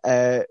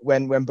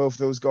 When both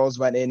those goals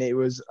went in, it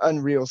was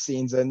unreal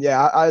scenes. And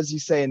yeah, as you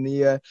say,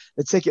 the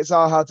tickets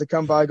are hard to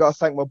come by. I got to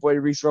thank my boy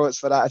Reece Roberts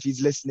for that if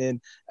he's listening.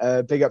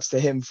 Big ups to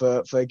him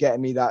for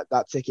getting me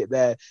that ticket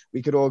there.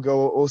 We could all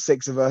go, all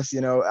 6 of us,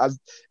 as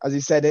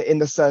you said, in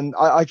the sun.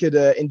 I could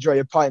enjoy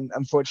a pint.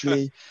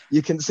 Unfortunately,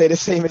 you couldn't say the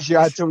same as you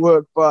had to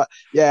work, but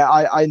yeah,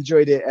 I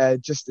enjoyed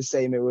it just the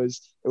same. It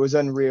was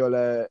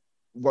unreal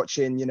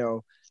watching,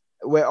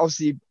 where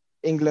obviously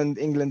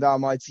England are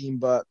my team,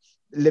 but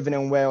living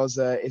in Wales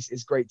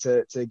is great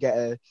to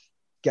get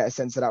a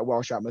sense of that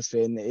Welsh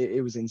atmosphere, and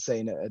it was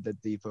insane at the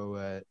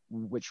depot,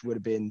 which would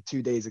have been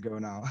 2 days ago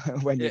now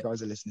when you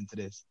guys are listening to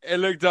this.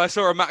 I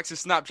saw a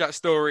Max's Snapchat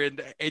story,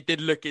 and it did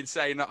look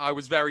insane. I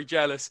was very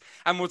jealous,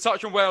 and we'll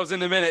touch on Wales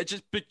in a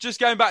minute. Just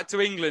going back to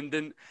England,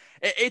 and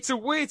it's a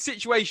weird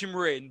situation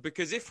we're in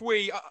because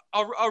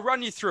I'll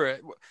run you through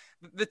it.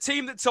 The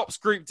team that tops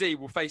Group D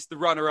will face the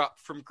runner-up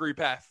from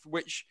Group F,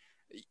 which,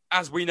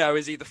 as we know,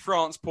 is either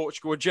France,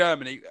 Portugal, or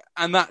Germany,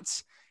 and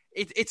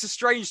it's a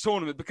strange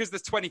tournament because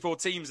there's 24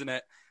 teams in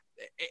it.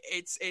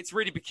 It's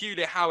really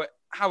peculiar how it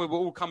will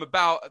all come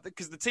about,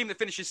 because the team that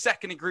finishes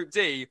second in Group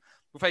D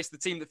will face the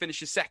team that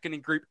finishes second in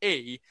Group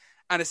E,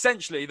 and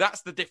essentially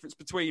that's the difference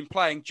between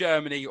playing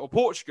Germany or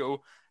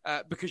Portugal,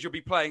 because you'll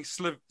be playing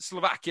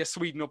Slovakia,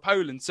 Sweden, or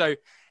Poland. So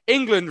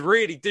England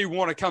really do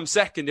want to come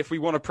second if we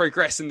want to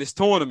progress in this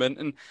tournament,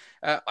 and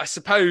I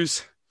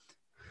suppose.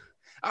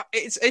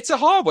 It's a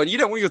hard one. You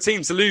don't want your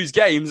team to lose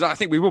games. I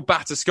think we will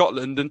batter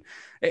Scotland, and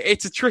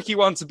it's a tricky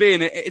one to be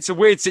in. It's a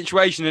weird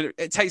situation, and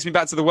it takes me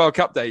back to the World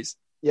Cup days.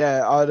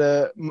 Yeah,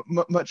 I'd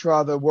much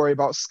rather worry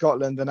about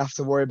Scotland than have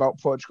to worry about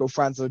Portugal,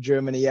 France, or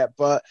Germany yet.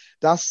 But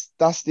that's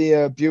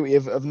the beauty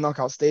of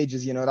knockout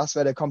stages. That's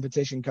where the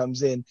competition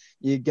comes in.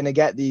 You're gonna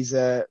get these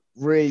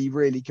really,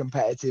 really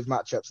competitive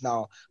matchups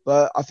now.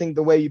 But I think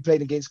the way you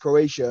played against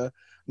Croatia.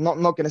 Not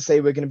going to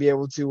say we're going to be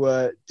able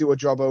to do a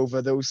job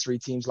over those 3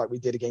 teams like we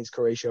did against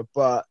Croatia,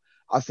 but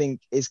I think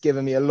it's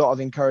given me a lot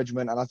of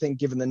encouragement, and I think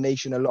given the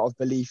nation a lot of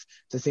belief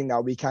to think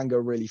that we can go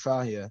really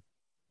far here.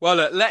 Well,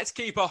 look, let's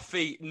keep our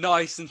feet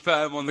nice and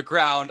firm on the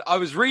ground. I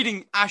was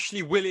reading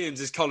Ashley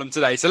Williams' column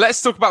today, so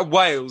let's talk about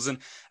Wales. And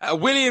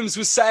Williams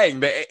was saying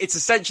that it's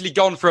essentially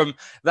gone from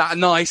that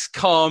nice,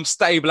 calm,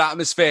 stable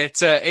atmosphere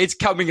to it's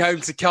coming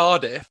home to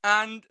Cardiff.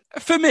 And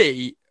for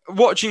me,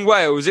 watching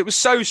Wales, it was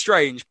so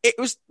strange. It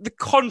was the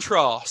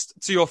contrast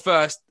to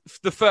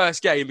the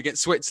first game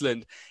against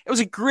Switzerland. It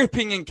was a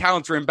gripping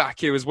encounter in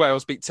Baku as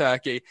Wales beat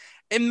Turkey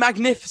in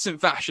magnificent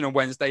fashion on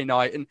Wednesday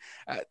night. And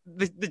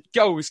the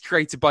goal was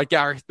created by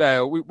Gareth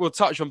Bale. We'll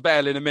touch on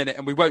Bale in a minute,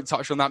 and we won't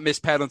touch on that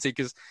missed penalty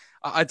because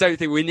I don't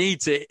think we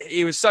need to.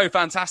 He was so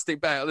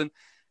fantastic, Bale. And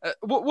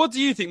what do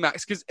you think,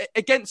 Max? Because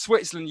against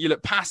Switzerland, you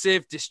looked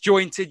passive,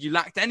 disjointed, you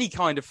lacked any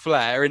kind of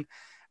flair. And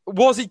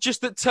was it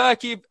just that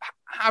Turkey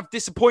have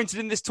disappointed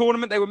in this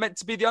tournament? They were meant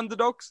to be the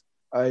underdogs?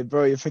 Hey,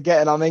 bro, you're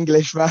forgetting I'm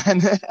English,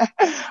 man.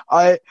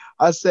 I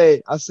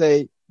say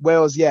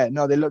Wales, yeah,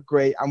 no, they look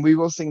great, and we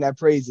will sing their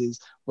praises.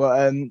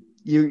 But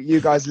you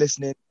guys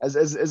listening,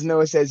 as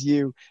Noah says,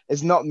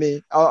 it's not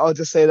me. I'll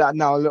just say that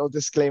now, a little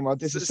disclaimer. I'll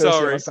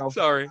disassociate myself.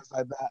 Sorry.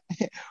 Like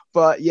that.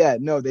 But yeah,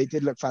 no, they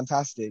did look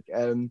fantastic.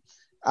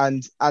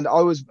 And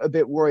I was a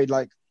bit worried,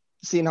 like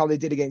seeing how they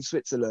did against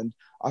Switzerland.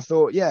 I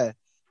thought, yeah,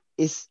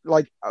 it's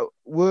like,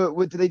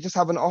 did they just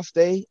have an off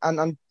day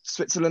and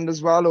Switzerland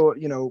as well? Or,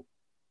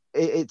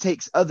 it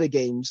takes other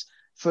games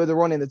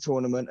further on in the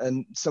tournament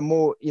and some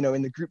more,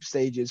 in the group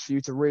stages for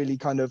you to really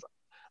kind of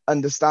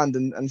understand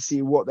and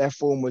see what their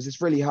form was.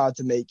 It's really hard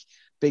to make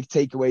big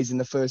takeaways in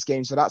the first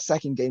game. So that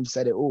second game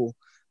said it all.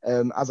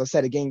 As I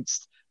said,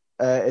 against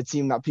a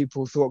team that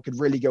people thought could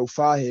really go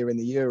far here in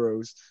the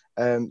Euros.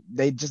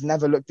 They just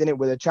never looked in it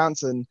with a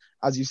chance. And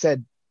as you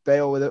said,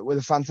 Bale with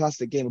a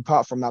fantastic game.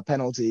 Apart from that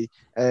penalty,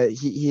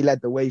 he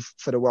led the way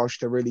for the Welsh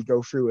to really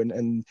go through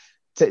and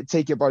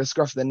take it by the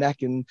scruff of the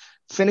neck and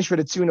finish with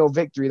a 2-0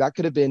 victory. That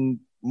could have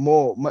been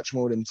much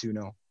more than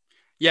 2-0.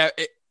 Yeah,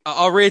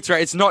 I'll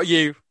reiterate, it's not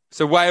you.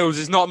 So Wales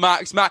is not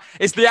Max.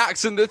 It's the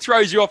accent that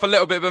throws you off a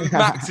little bit, but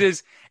Max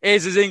is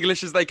as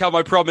English as they come,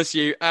 I promise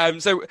you.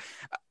 So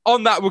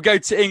on that, we'll go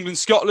to England,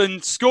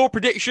 Scotland. Score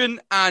prediction,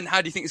 and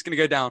how do you think it's going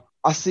to go down?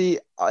 I see,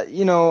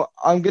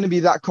 I'm going to be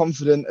that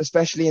confident,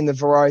 especially in the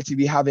variety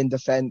we have in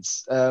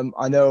defence.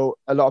 I know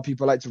a lot of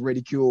people like to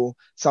ridicule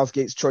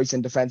Southgate's choice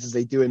in defence as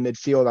they do in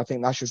midfield. I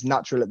think that's just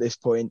natural at this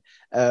point.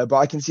 But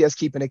I can see us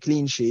keeping a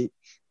clean sheet.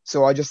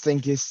 So I just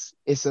think it's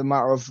a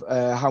matter of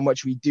how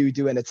much we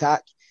do in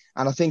attack.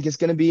 And I think it's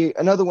going to be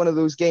another one of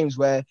those games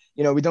where,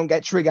 we don't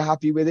get trigger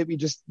happy with it. We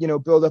just,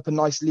 build up a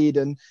nice lead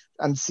and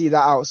see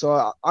that out.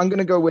 So I'm going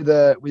to go with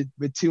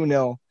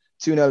 2-0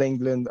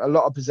 England, a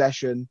lot of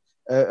possession,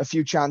 a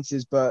few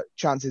chances, but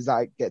chances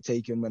that get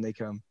taken when they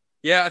come.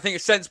 Yeah, I think a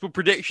sensible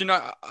prediction.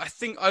 I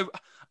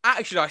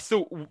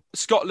thought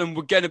Scotland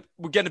were going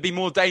to be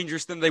more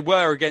dangerous than they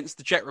were against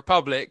the Czech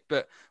Republic.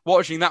 But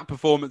watching that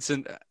performance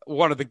and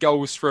one of the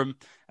goals from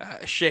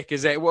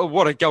Schick,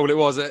 what a goal it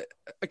was!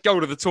 A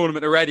goal of the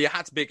tournament already. It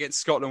had to be against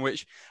Scotland,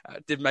 which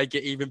did make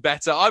it even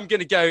better. I'm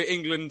going to go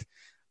England.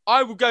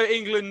 I will go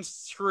England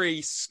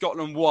 3,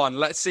 Scotland 1.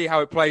 Let's see how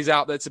it plays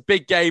out. That's a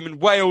big game.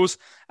 And Wales,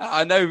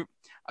 I know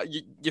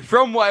you're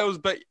from Wales,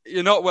 but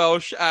you're not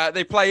Welsh.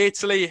 They play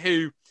Italy,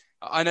 who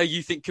I know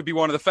you think could be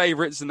one of the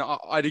favourites, and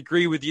I'd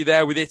agree with you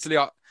there with Italy.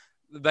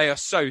 They are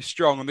so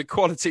strong, and the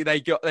quality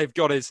they've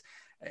got is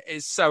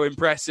so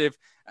impressive.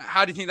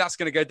 How do you think that's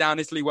going to go down,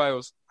 Italy,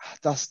 Wales?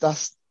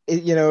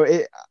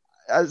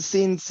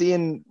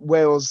 Seeing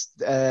Wales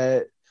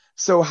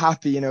so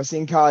happy,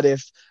 seeing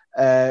Cardiff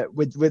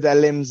with their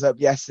limbs up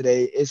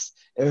yesterday, it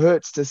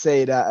hurts to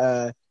say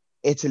that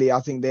Italy,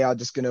 I think they are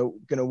just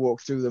gonna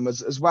walk through them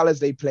as well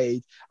as they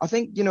played. I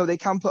think they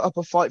can put up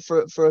a fight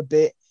for a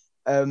bit.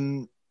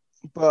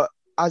 But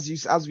as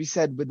we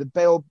said, with the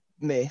Bale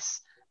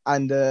miss,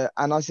 and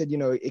I said,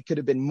 it could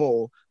have been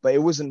more, but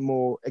it wasn't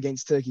more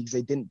against Turkey because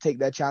they didn't take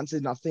their chances.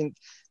 And I think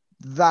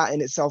that in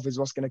itself is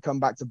what's going to come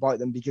back to bite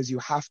them, because you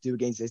have to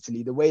against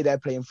Italy. The way they're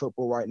playing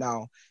football right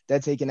now, they're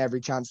taking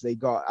every chance they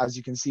got, as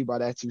you can see by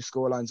their 2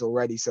 scorelines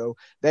already. So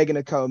they're going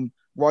to come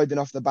riding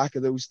off the back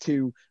of those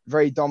 2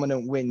 very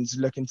dominant wins,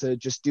 looking to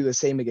just do the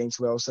same against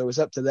Wales. So it's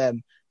up to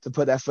them to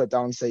put their foot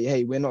down and say,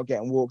 hey, we're not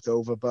getting walked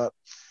over, but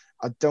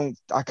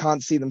I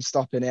can't see them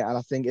stopping it, and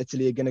I think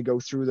Italy are going to go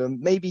through them.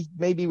 Maybe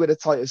with a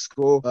tighter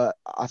score, but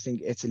I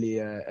think Italy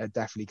are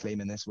definitely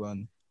claiming this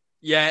one.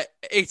 Yeah,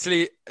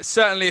 Italy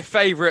certainly a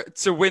favourite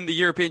to win the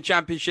European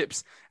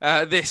Championships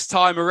this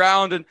time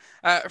around, and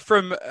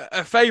from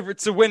a favourite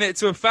to win it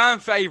to a fan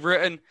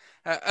favourite, and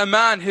a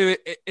man who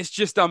is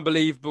just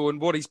unbelievable, and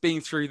what he's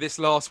been through this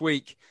last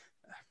week,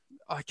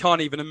 I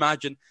can't even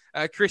imagine.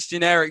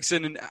 Christian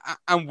Eriksen,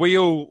 and we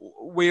all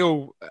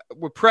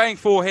were praying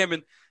for him,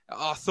 and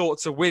our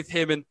thoughts are with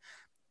him. And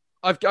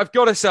I've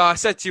got to say, I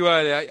said to you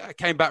earlier, I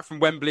came back from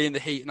Wembley in the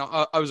heat, and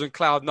I was on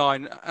cloud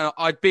 9. And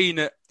I'd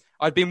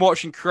been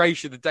watching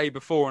Croatia the day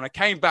before, and I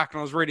came back and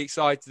I was really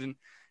excited, and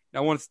I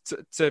wanted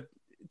to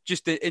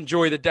just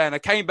enjoy the day. And I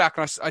came back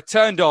and I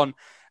turned on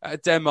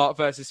Denmark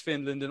versus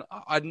Finland, and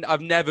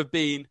I've never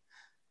been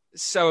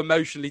so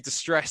emotionally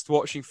distressed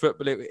watching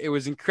football. It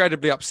was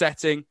incredibly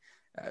upsetting,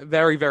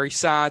 very, very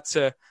sad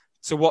to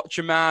watch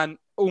a man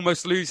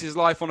almost lose his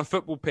life on a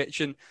football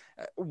pitch. And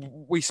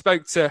we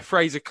spoke to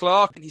Frazer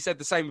Clarke, and he said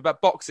the same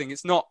about boxing.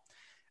 It's not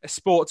a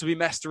sport to be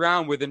messed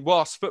around with. And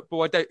whilst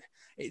football,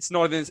 it's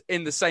not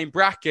in the same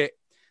bracket,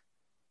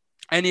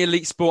 any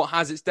elite sport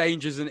has its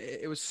dangers. And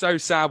it was so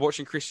sad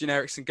watching Christian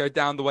Eriksen go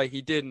down the way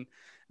he did. And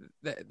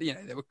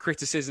there were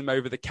criticism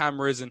over the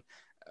cameras and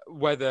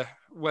whether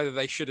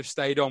they should have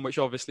stayed on, which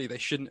obviously they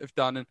shouldn't have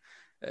done. And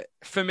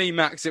for me,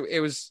 Max,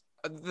 it was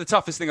the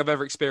toughest thing I've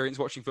ever experienced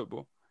watching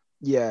football.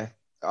 Yeah,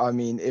 I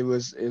mean, it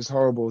was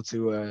horrible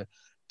to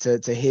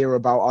hear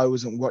about. I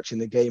wasn't watching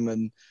the game,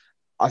 and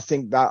I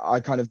think that I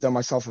kind of done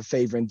myself a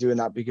favor in doing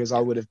that, because I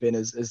would have been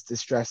as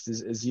distressed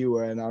as you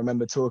were. And I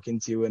remember talking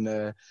to you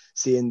and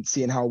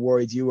seeing how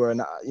worried you were. And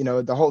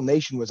the whole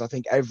nation was. I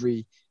think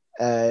every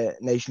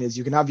nation is.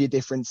 You can have your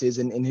differences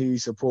in who you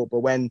support, but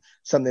when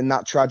something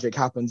that tragic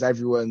happens,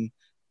 everyone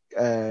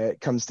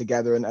comes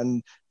together,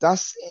 and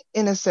that's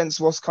in a sense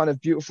what's kind of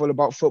beautiful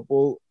about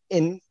football.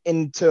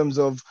 In terms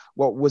of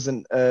what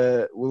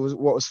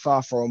was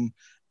far from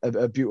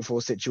a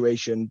beautiful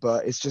situation.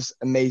 But it's just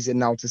amazing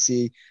now to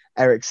see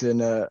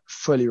Eriksen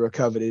fully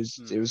recovered.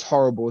 It was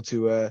horrible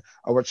to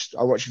I watched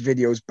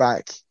videos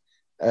back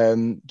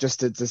just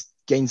to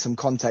gain some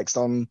context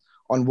on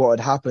what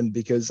had happened,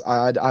 because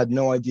I had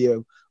no idea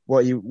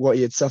what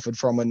he had suffered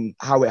from and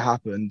how it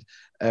happened.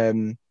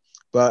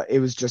 But it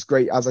was just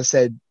great, as I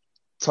said,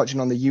 touching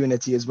on the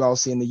unity as well,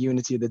 seeing the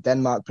unity of the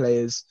Denmark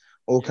players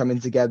all coming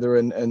together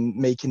and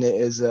making it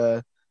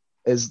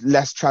as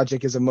less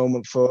tragic as a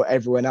moment for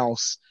everyone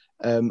else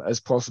as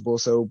possible.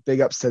 So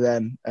big ups to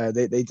them.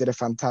 They did a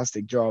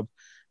fantastic job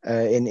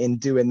in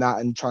doing that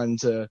and trying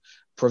to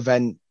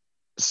prevent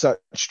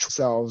such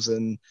themselves.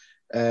 And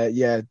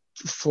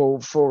full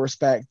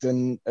respect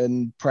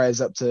and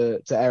prayers up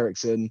to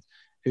Eriksen,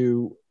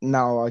 who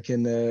now we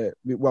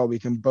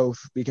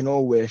can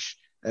all wish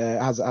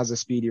has a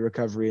speedy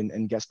recovery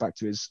and gets back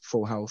to his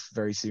full health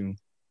very soon.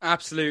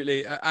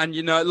 Absolutely. And,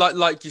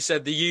 like you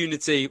said, the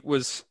unity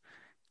was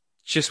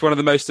just one of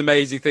the most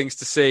amazing things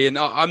to see. And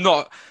I'm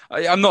not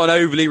an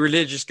overly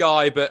religious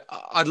guy, but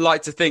I'd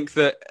like to think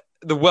that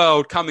the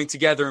world coming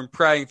together and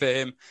praying for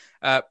him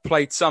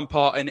played some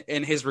part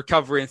in his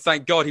recovery. And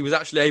thank God he was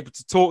actually able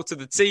to talk to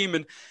the team.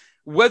 And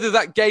whether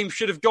that game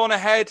should have gone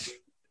ahead,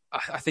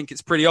 I think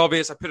it's pretty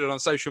obvious. I put it on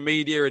social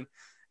media and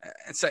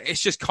so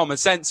it's just common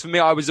sense for me.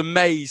 I was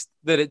amazed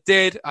that it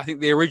did. I think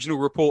the original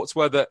reports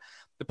were that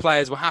the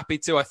players were happy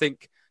to. I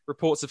think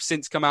reports have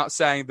since come out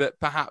saying that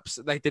perhaps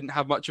they didn't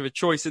have much of a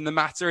choice in the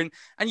matter.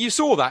 And you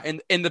saw that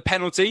in the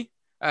penalty,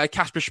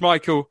 Kasper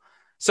Schmeichel.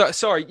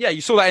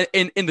 You saw that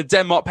in the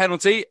Denmark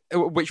penalty,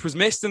 which was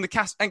missed, and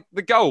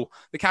the goal,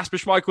 the Kasper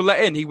Schmeichel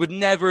let in. He would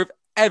never have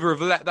ever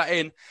have let that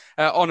in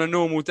on a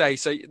normal day.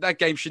 So that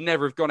game should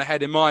never have gone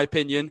ahead, in my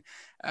opinion.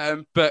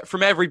 But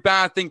from every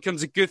bad thing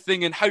comes a good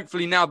thing. And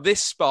hopefully now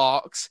this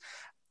sparks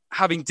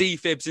having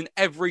defibs in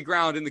every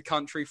ground in the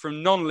country,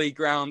 from non-league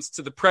grounds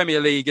to the Premier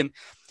League. And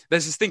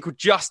there's this thing called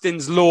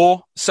Justin's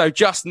Law. So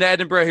Justin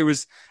Edinburgh, who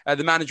was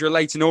the manager of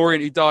Leyton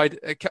Orient, who died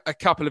a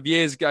couple of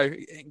years ago,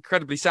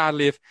 incredibly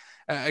sadly, of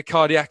a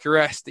cardiac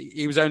arrest.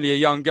 He was only a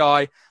young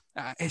guy.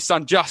 His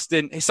son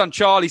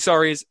Charlie,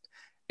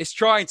 is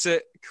trying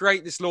to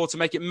create this law to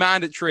make it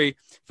mandatory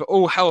for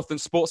all health and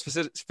sports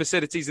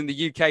facilities in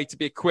the UK to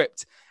be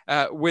equipped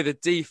with a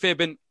defib.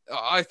 And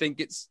I think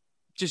it's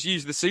just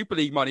use the Super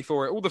League money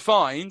for it. All the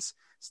fines,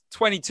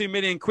 22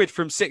 million quid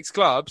from 6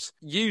 clubs.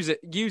 Use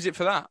it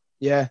for that.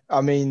 Yeah, I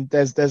mean,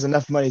 there's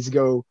enough money to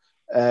go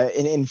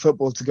in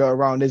football to go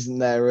around, isn't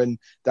there? And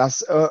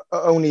that's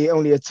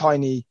only a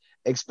tiny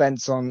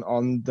expense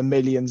on the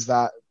millions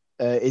that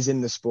is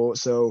in the sport.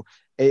 So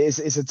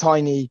it's a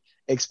tiny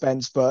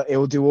expense, but it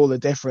will do all the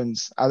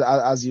difference,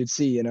 as you'd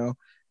see. It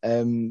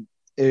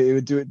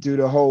would do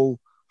the whole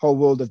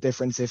world of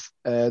difference if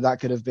that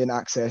could have been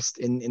accessed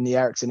in the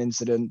Eriksen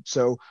incident.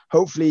 So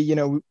hopefully,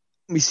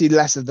 we see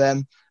less of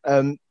them.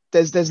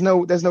 There's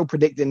no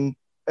predicting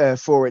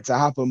for it to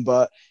happen,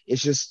 but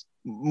it's just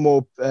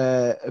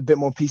a bit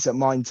more peace of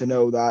mind to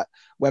know that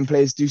when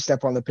players do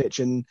step on the pitch,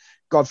 and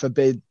God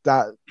forbid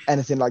that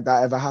anything like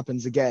that ever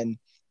happens again,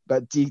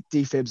 but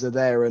defibs are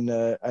there, and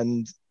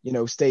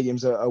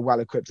stadiums are well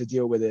equipped to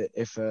deal with it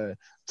if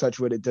touch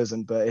wood it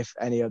doesn't, but if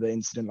any other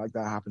incident like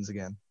that happens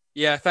again.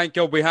 Yeah, thank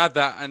God we had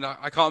that. And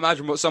I can't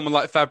imagine what someone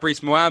like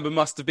Fabrice Muamba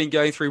must have been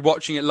going through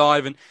watching it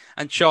live,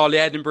 and Charlie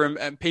Edinburgh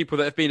and people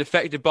that have been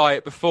affected by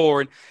it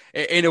before. And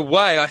in a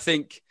way, I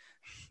think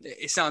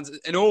it sounds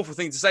an awful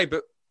thing to say,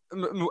 but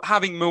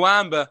having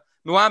Muamba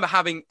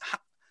having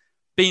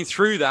been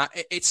through that,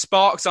 it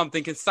sparked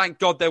something. And thank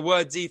God there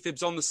were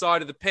defibs on the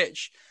side of the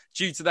pitch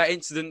due to that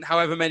incident,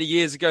 however many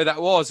years ago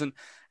that was. And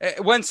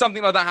when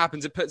something like that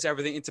happens, it puts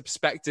everything into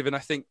perspective. And I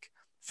think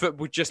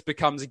football just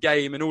becomes a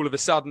game, and all of a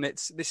sudden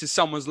this is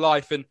someone's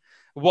life. And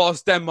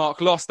whilst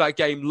Denmark lost that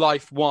game,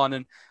 life won.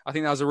 And I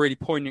think that was a really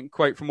poignant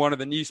quote from one of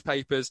the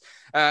newspapers.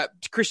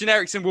 Christian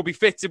Eriksen will be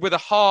fitted with a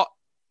heart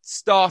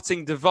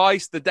starting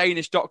device. The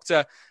Danish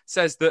doctor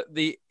says that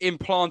the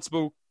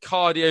implantable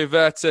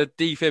cardioverter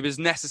defib is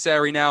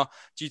necessary now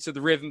due to the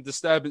rhythm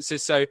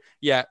disturbances. So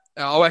yeah,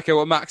 I'll echo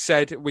what Max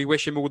said. We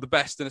wish him all the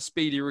best and a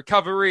speedy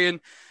recovery. And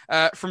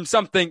from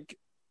something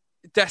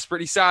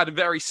desperately sad and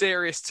very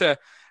serious to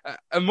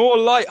a more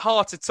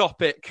light-hearted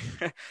topic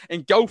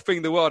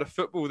engulfing the world of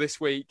football this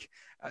week.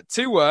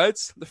 2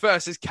 words. The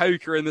first is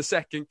Coca and the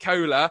second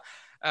Cola.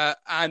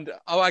 And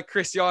I'll add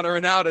Cristiano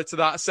Ronaldo to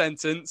that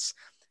sentence.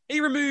 He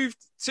removed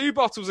 2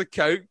 bottles of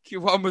Coke.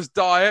 One was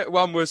diet,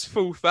 one was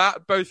full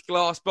fat, both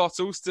glass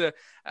bottles, to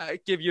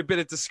give you a bit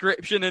of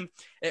description. And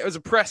it was a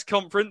press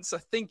conference. I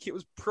think it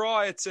was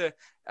prior to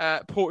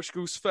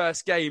Portugal's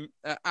first game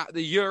at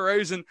the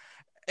Euros. And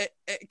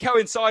it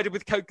coincided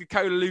with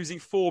Coca-Cola losing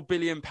 £4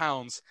 billion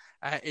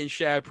in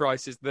share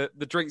prices. The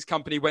drinks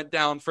company went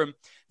down from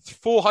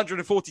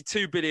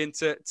 442 billion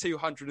to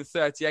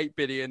 238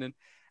 billion. And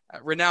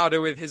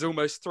Ronaldo, with his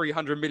almost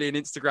 300 million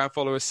Instagram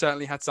followers,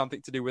 certainly had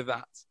something to do with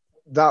that.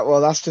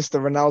 That's just the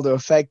Ronaldo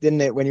effect,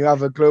 isn't it? When you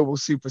have a global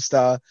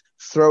superstar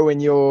throwing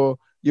your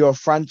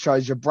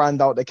franchise, your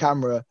brand out the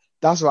camera,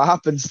 that's what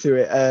happens to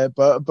it.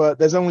 But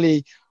there's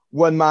only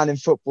one man in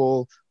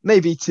football,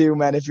 maybe two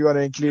men if you want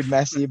to include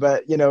Messi,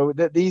 but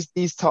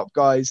these top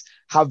guys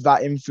have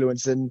that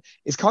influence, and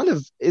it's kind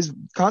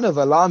of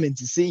alarming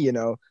to see.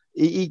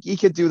 He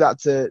could do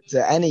that to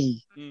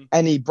any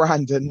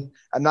brand, and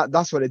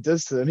that's what it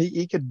does to them.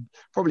 He could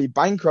probably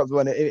bankrupt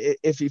one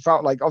if he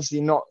felt like, obviously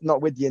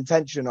not with the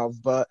intention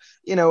of, but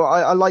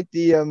I like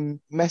the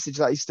message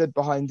that he stood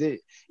behind.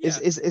 It. Yeah.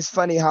 It's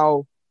funny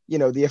how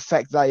the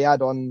effect that he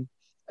had on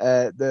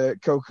the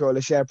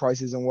Coca-Cola share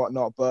prices and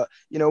whatnot, but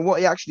what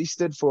he actually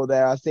stood for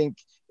there, I think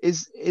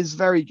is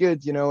very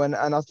good, and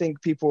I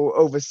think people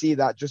oversee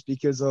that just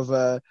because of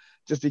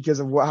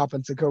what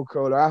happened to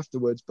Coca-Cola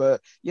afterwards.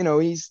 But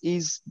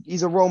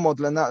he's a role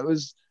model, and that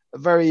was a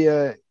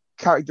very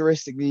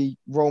characteristically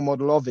role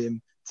model of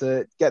him,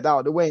 to get that out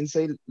of the way and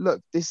say, look,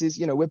 this is,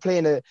 we're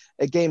playing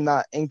a game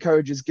that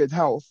encourages good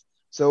health.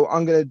 So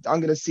I'm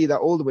gonna see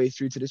that all the way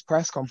through to this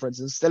press conference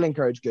and still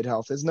encourage good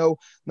health. There's no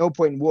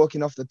point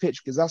walking off the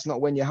pitch, because that's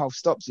not when your health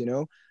stops,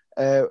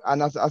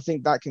 And I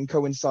think that can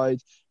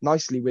coincide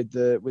nicely with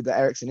the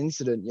Ericsson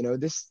incident.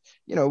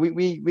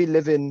 We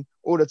live in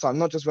all the time,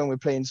 not just when we're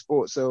playing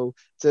sports. So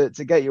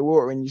to get your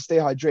water and you stay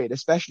hydrated,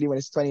 especially when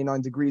it's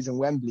 29 degrees in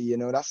Wembley,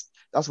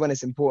 that's when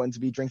it's important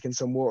to be drinking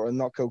some water and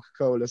not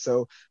Coca-Cola.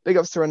 So big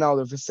ups to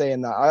Ronaldo for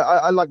saying that.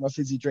 I like my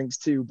fizzy drinks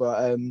too,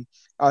 but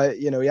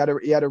he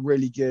had a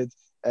really good,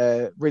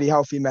 really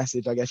healthy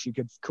message, I guess you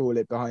could call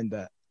it, behind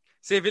that.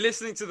 See, if you're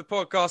listening to the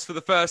podcast for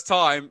the first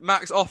time,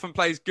 Max often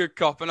plays good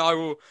cop, and I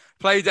will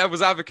play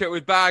devil's advocate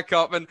with bad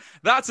cop, and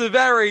that's a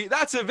very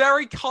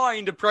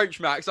kind approach,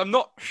 Max. I'm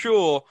not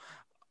sure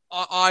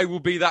I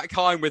will be that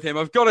kind with him.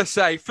 I've got to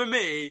say, for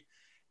me,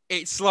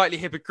 it's slightly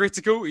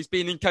hypocritical. He's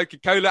been in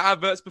Coca-Cola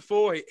adverts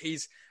before.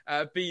 He's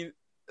been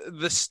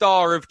the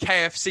star of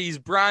KFC's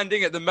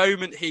branding. At the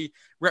moment, he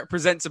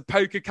represents a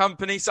poker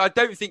company, so I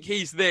don't think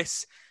he's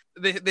this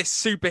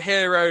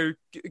superhero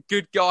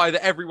good guy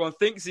that everyone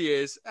thinks he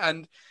is.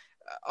 And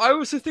I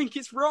also think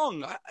it's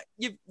wrong.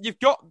 You've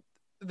got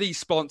these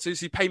sponsors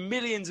who pay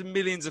millions and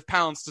millions of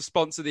pounds to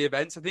sponsor the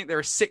events. I think there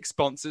are 6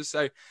 sponsors,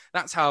 so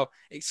that's how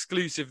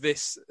exclusive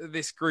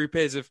this group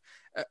is of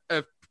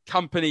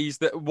companies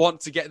that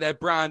want to get their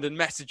brand and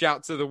message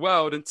out to the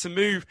world. And to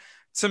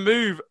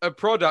move a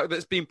product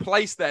that's been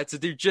placed there to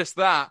do just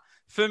that,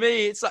 for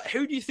me, it's like,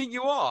 who do you think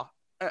you are?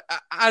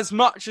 As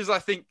much as I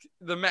think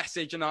the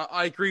message, and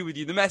I agree with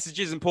you, the message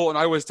is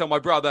important. I always tell my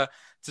brother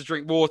to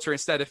drink water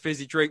instead of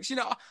fizzy drinks.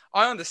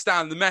 I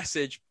understand the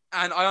message,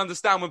 and I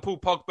understand when Paul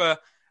Pogba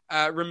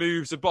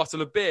removes a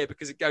bottle of beer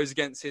because it goes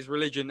against his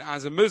religion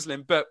as a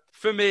Muslim. But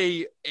for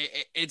me,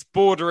 it's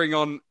bordering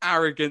on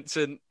arrogance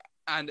and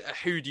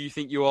who do you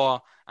think you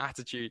are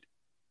attitude.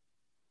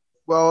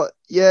 Well,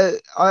 yeah,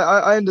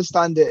 I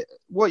understand it.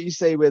 What you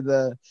say with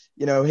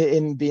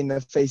him being the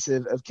face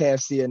of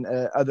KFC and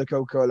other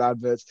Coca-Cola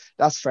adverts,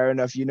 that's fair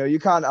enough. You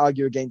can't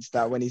argue against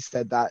that when he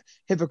said that.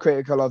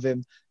 Hypocritical of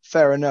him,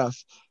 fair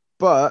enough.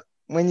 But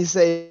when you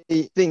say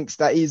he thinks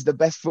that he's the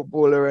best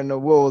footballer in the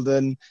world,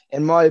 and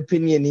in my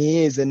opinion,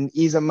 he is, and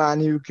he's a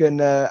man who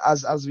can,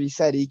 as we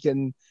said, he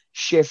can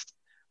shift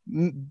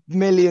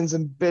millions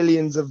and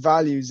billions of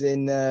values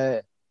in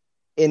a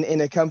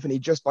company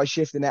just by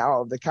shifting it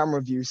out of the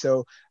camera view.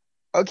 So,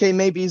 okay,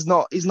 maybe he's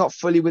not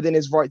fully within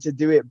his right to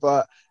do it,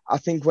 but I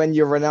think when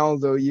you're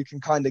Ronaldo, you can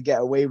kind of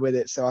get away with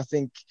it. So I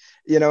think,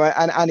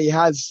 and he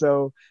has.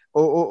 So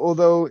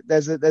although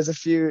there's a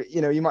few,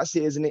 you might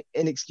see it as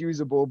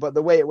inexcusable, but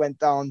the way it went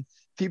down,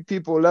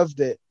 people loved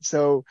it.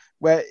 So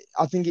where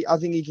I think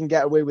he can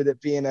get away with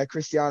it being a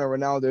Cristiano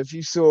Ronaldo. If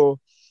you saw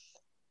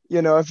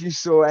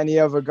any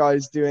other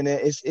guys doing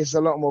it, it's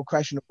a lot more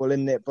questionable,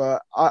 isn't it?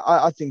 But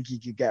I think he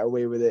could get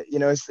away with it.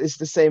 It's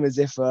the same as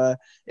if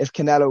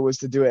Canelo was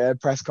to do it at a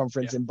press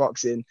conference in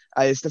boxing.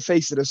 It's the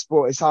face of the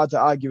sport. It's hard to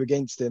argue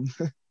against him.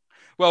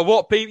 Well,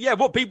 what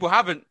people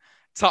haven't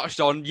touched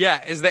on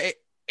yet is that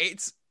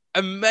it's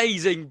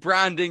amazing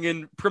branding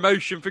and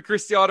promotion for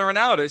Cristiano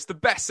Ronaldo. It's the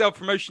best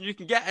self-promotion you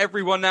can get.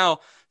 Everyone now,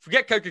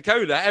 forget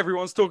Coca-Cola,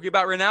 everyone's talking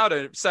about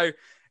Ronaldo. So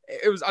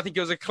I think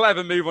it was a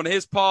clever move on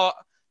his part.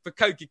 For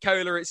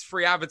Coca-Cola, it's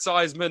free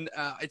advertisement.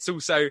 It's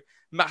also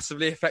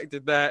massively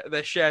affected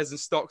their shares and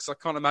stocks. I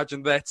can't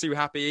imagine they're too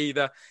happy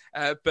either.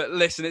 But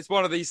listen, it's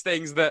one of these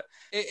things that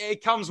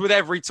it comes with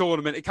every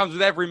tournament. It comes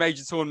with every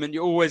major tournament.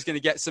 You're always going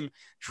to get some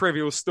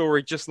trivial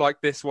story just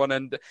like this one.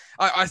 And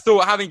I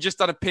thought, having just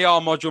done a PR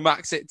module,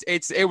 Max,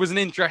 it was an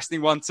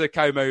interesting one to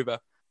comb over.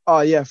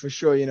 Oh yeah, for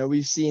sure.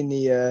 We've seen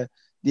the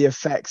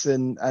effects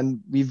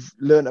and we've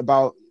learned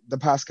about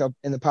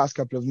in the past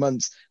couple of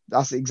months.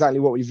 That's exactly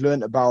what we've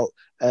learned about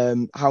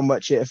how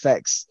much it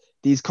affects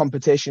these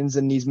competitions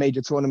and these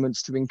major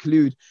tournaments, to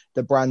include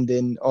the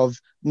branding of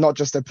not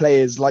just the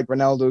players like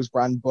Ronaldo's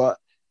brand, but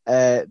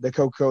the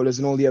Coca-Colas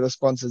and all the other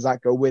sponsors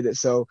that go with it.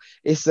 So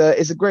it's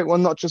a great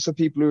one, not just for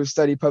people who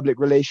study public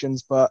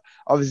relations, but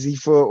obviously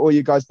for all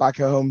you guys back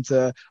at home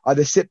to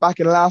either sit back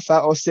and laugh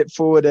at or sit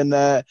forward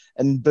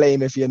and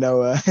blame if you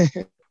know.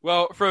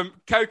 Well, from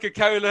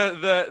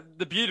Coca-Cola,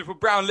 the beautiful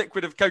brown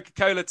liquid of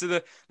Coca-Cola,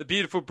 to the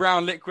beautiful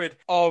brown liquid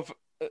of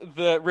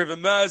the River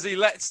Mersey.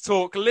 Let's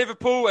talk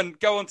Liverpool and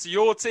go on to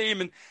your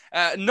team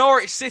and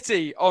Norwich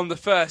City on the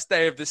first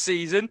day of the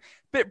season.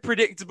 Bit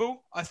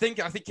predictable. I think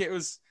it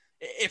was,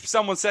 if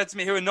someone said to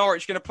me who are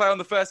Norwich going to play on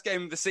the first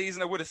game of the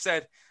season, I would have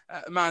said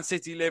Man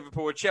City,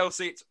 Liverpool, or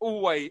Chelsea.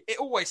 It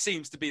always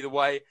seems to be the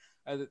way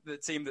the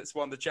team that's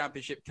won the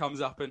championship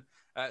comes up and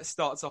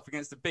starts off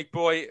against a big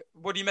boy.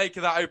 What do you make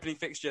of that opening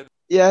fixture?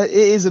 Yeah, it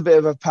is a bit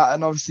of a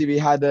pattern. Obviously, we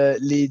had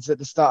Leeds at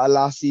the start of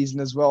last season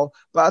as well.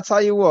 But I'll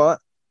tell you what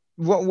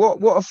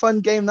a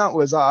fun game that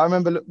was. I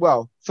remember,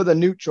 well, for the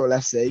neutral,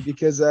 let's say,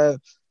 because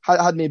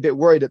had me a bit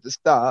worried at the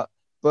start.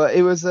 But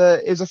it was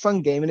a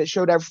fun game, and it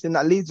showed everything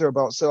that Leeds are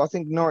about. So I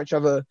think Norwich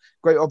have a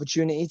great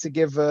opportunity to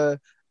give.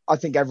 I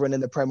think everyone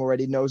in the Prem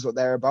already knows what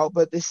they're about.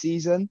 But this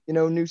season,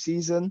 new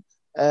season,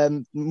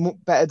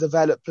 better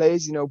developed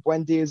players.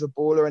 Buendia is a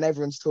baller, and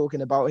everyone's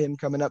talking about him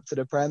coming up to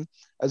the Prem,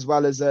 as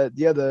well as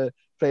the other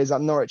players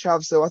that Norwich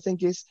have. So I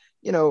think it's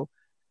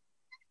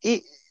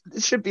it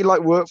should be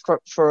like work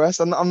for us.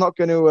 I'm not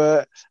going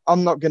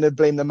to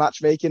blame the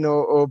matchmaking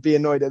or be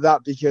annoyed at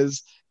that,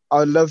 because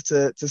I'd love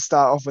to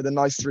start off with a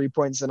nice 3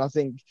 points, and I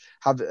think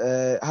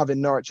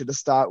having Norwich at the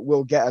start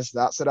will get us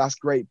that. So that's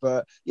great.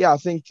 But yeah, I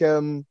think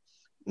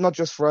not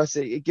just for us,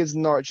 it gives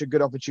Norwich a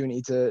good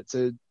opportunity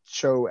to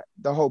show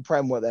the whole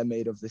Prem what they're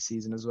made of this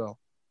season as well.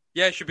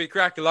 Yeah, it should be a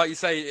cracker. Like you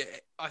say,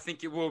 I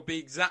think it will be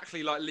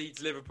exactly like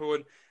Leeds, Liverpool.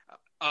 And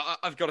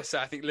I've got to say,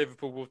 I think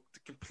Liverpool will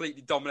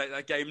completely dominate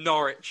that game.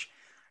 Norwich,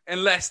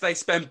 unless they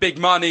spend big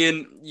money,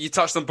 and you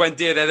touched on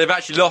Buendia there, they've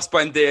actually lost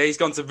Buendia. He's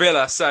gone to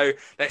Villa, so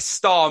their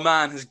star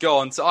man has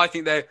gone. So I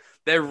think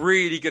they're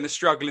really going to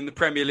struggle in the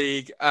Premier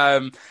League.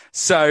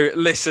 So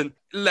listen,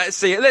 let's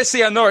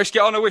see how Norwich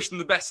get on. I wish them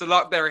the best of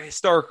luck. They're a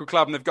historical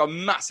club, and they've got a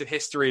massive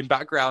history and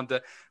background.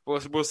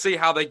 We'll see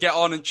how they get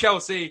on. And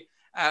Chelsea,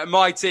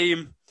 my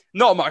team,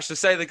 not much to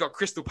say. They got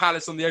Crystal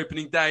Palace on the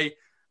opening day.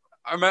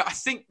 I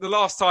think the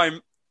last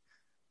time,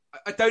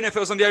 I don't know if it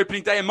was on the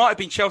opening day. It might have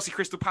been Chelsea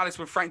Crystal Palace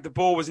when Frank de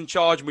Boer was in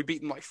charge and we beat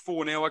them like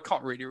 4-0. I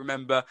can't really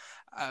remember,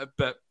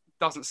 but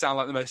doesn't sound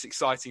like the most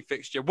exciting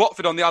fixture.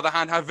 Watford, on the other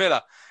hand, have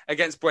Villa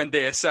against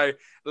Buendia. So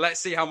let's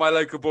see how my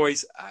local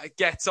boys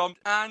get on.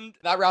 And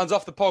that rounds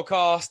off the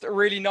podcast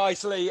really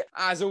nicely.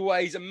 As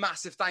always, a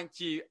massive thank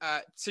you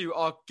to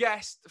our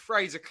guest,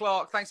 Frazer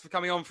Clarke. Thanks for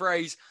coming on,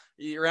 Frazer.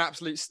 You're an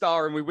absolute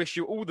star, and we wish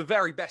you all the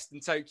very best in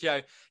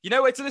Tokyo. You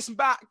know where to listen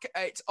back.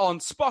 It's on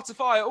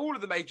Spotify, all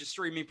of the major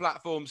streaming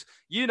platforms.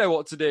 You know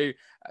what to do.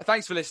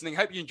 Thanks for listening.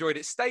 Hope you enjoyed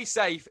it. Stay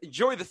safe,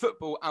 enjoy the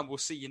football, and we'll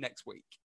see you next week.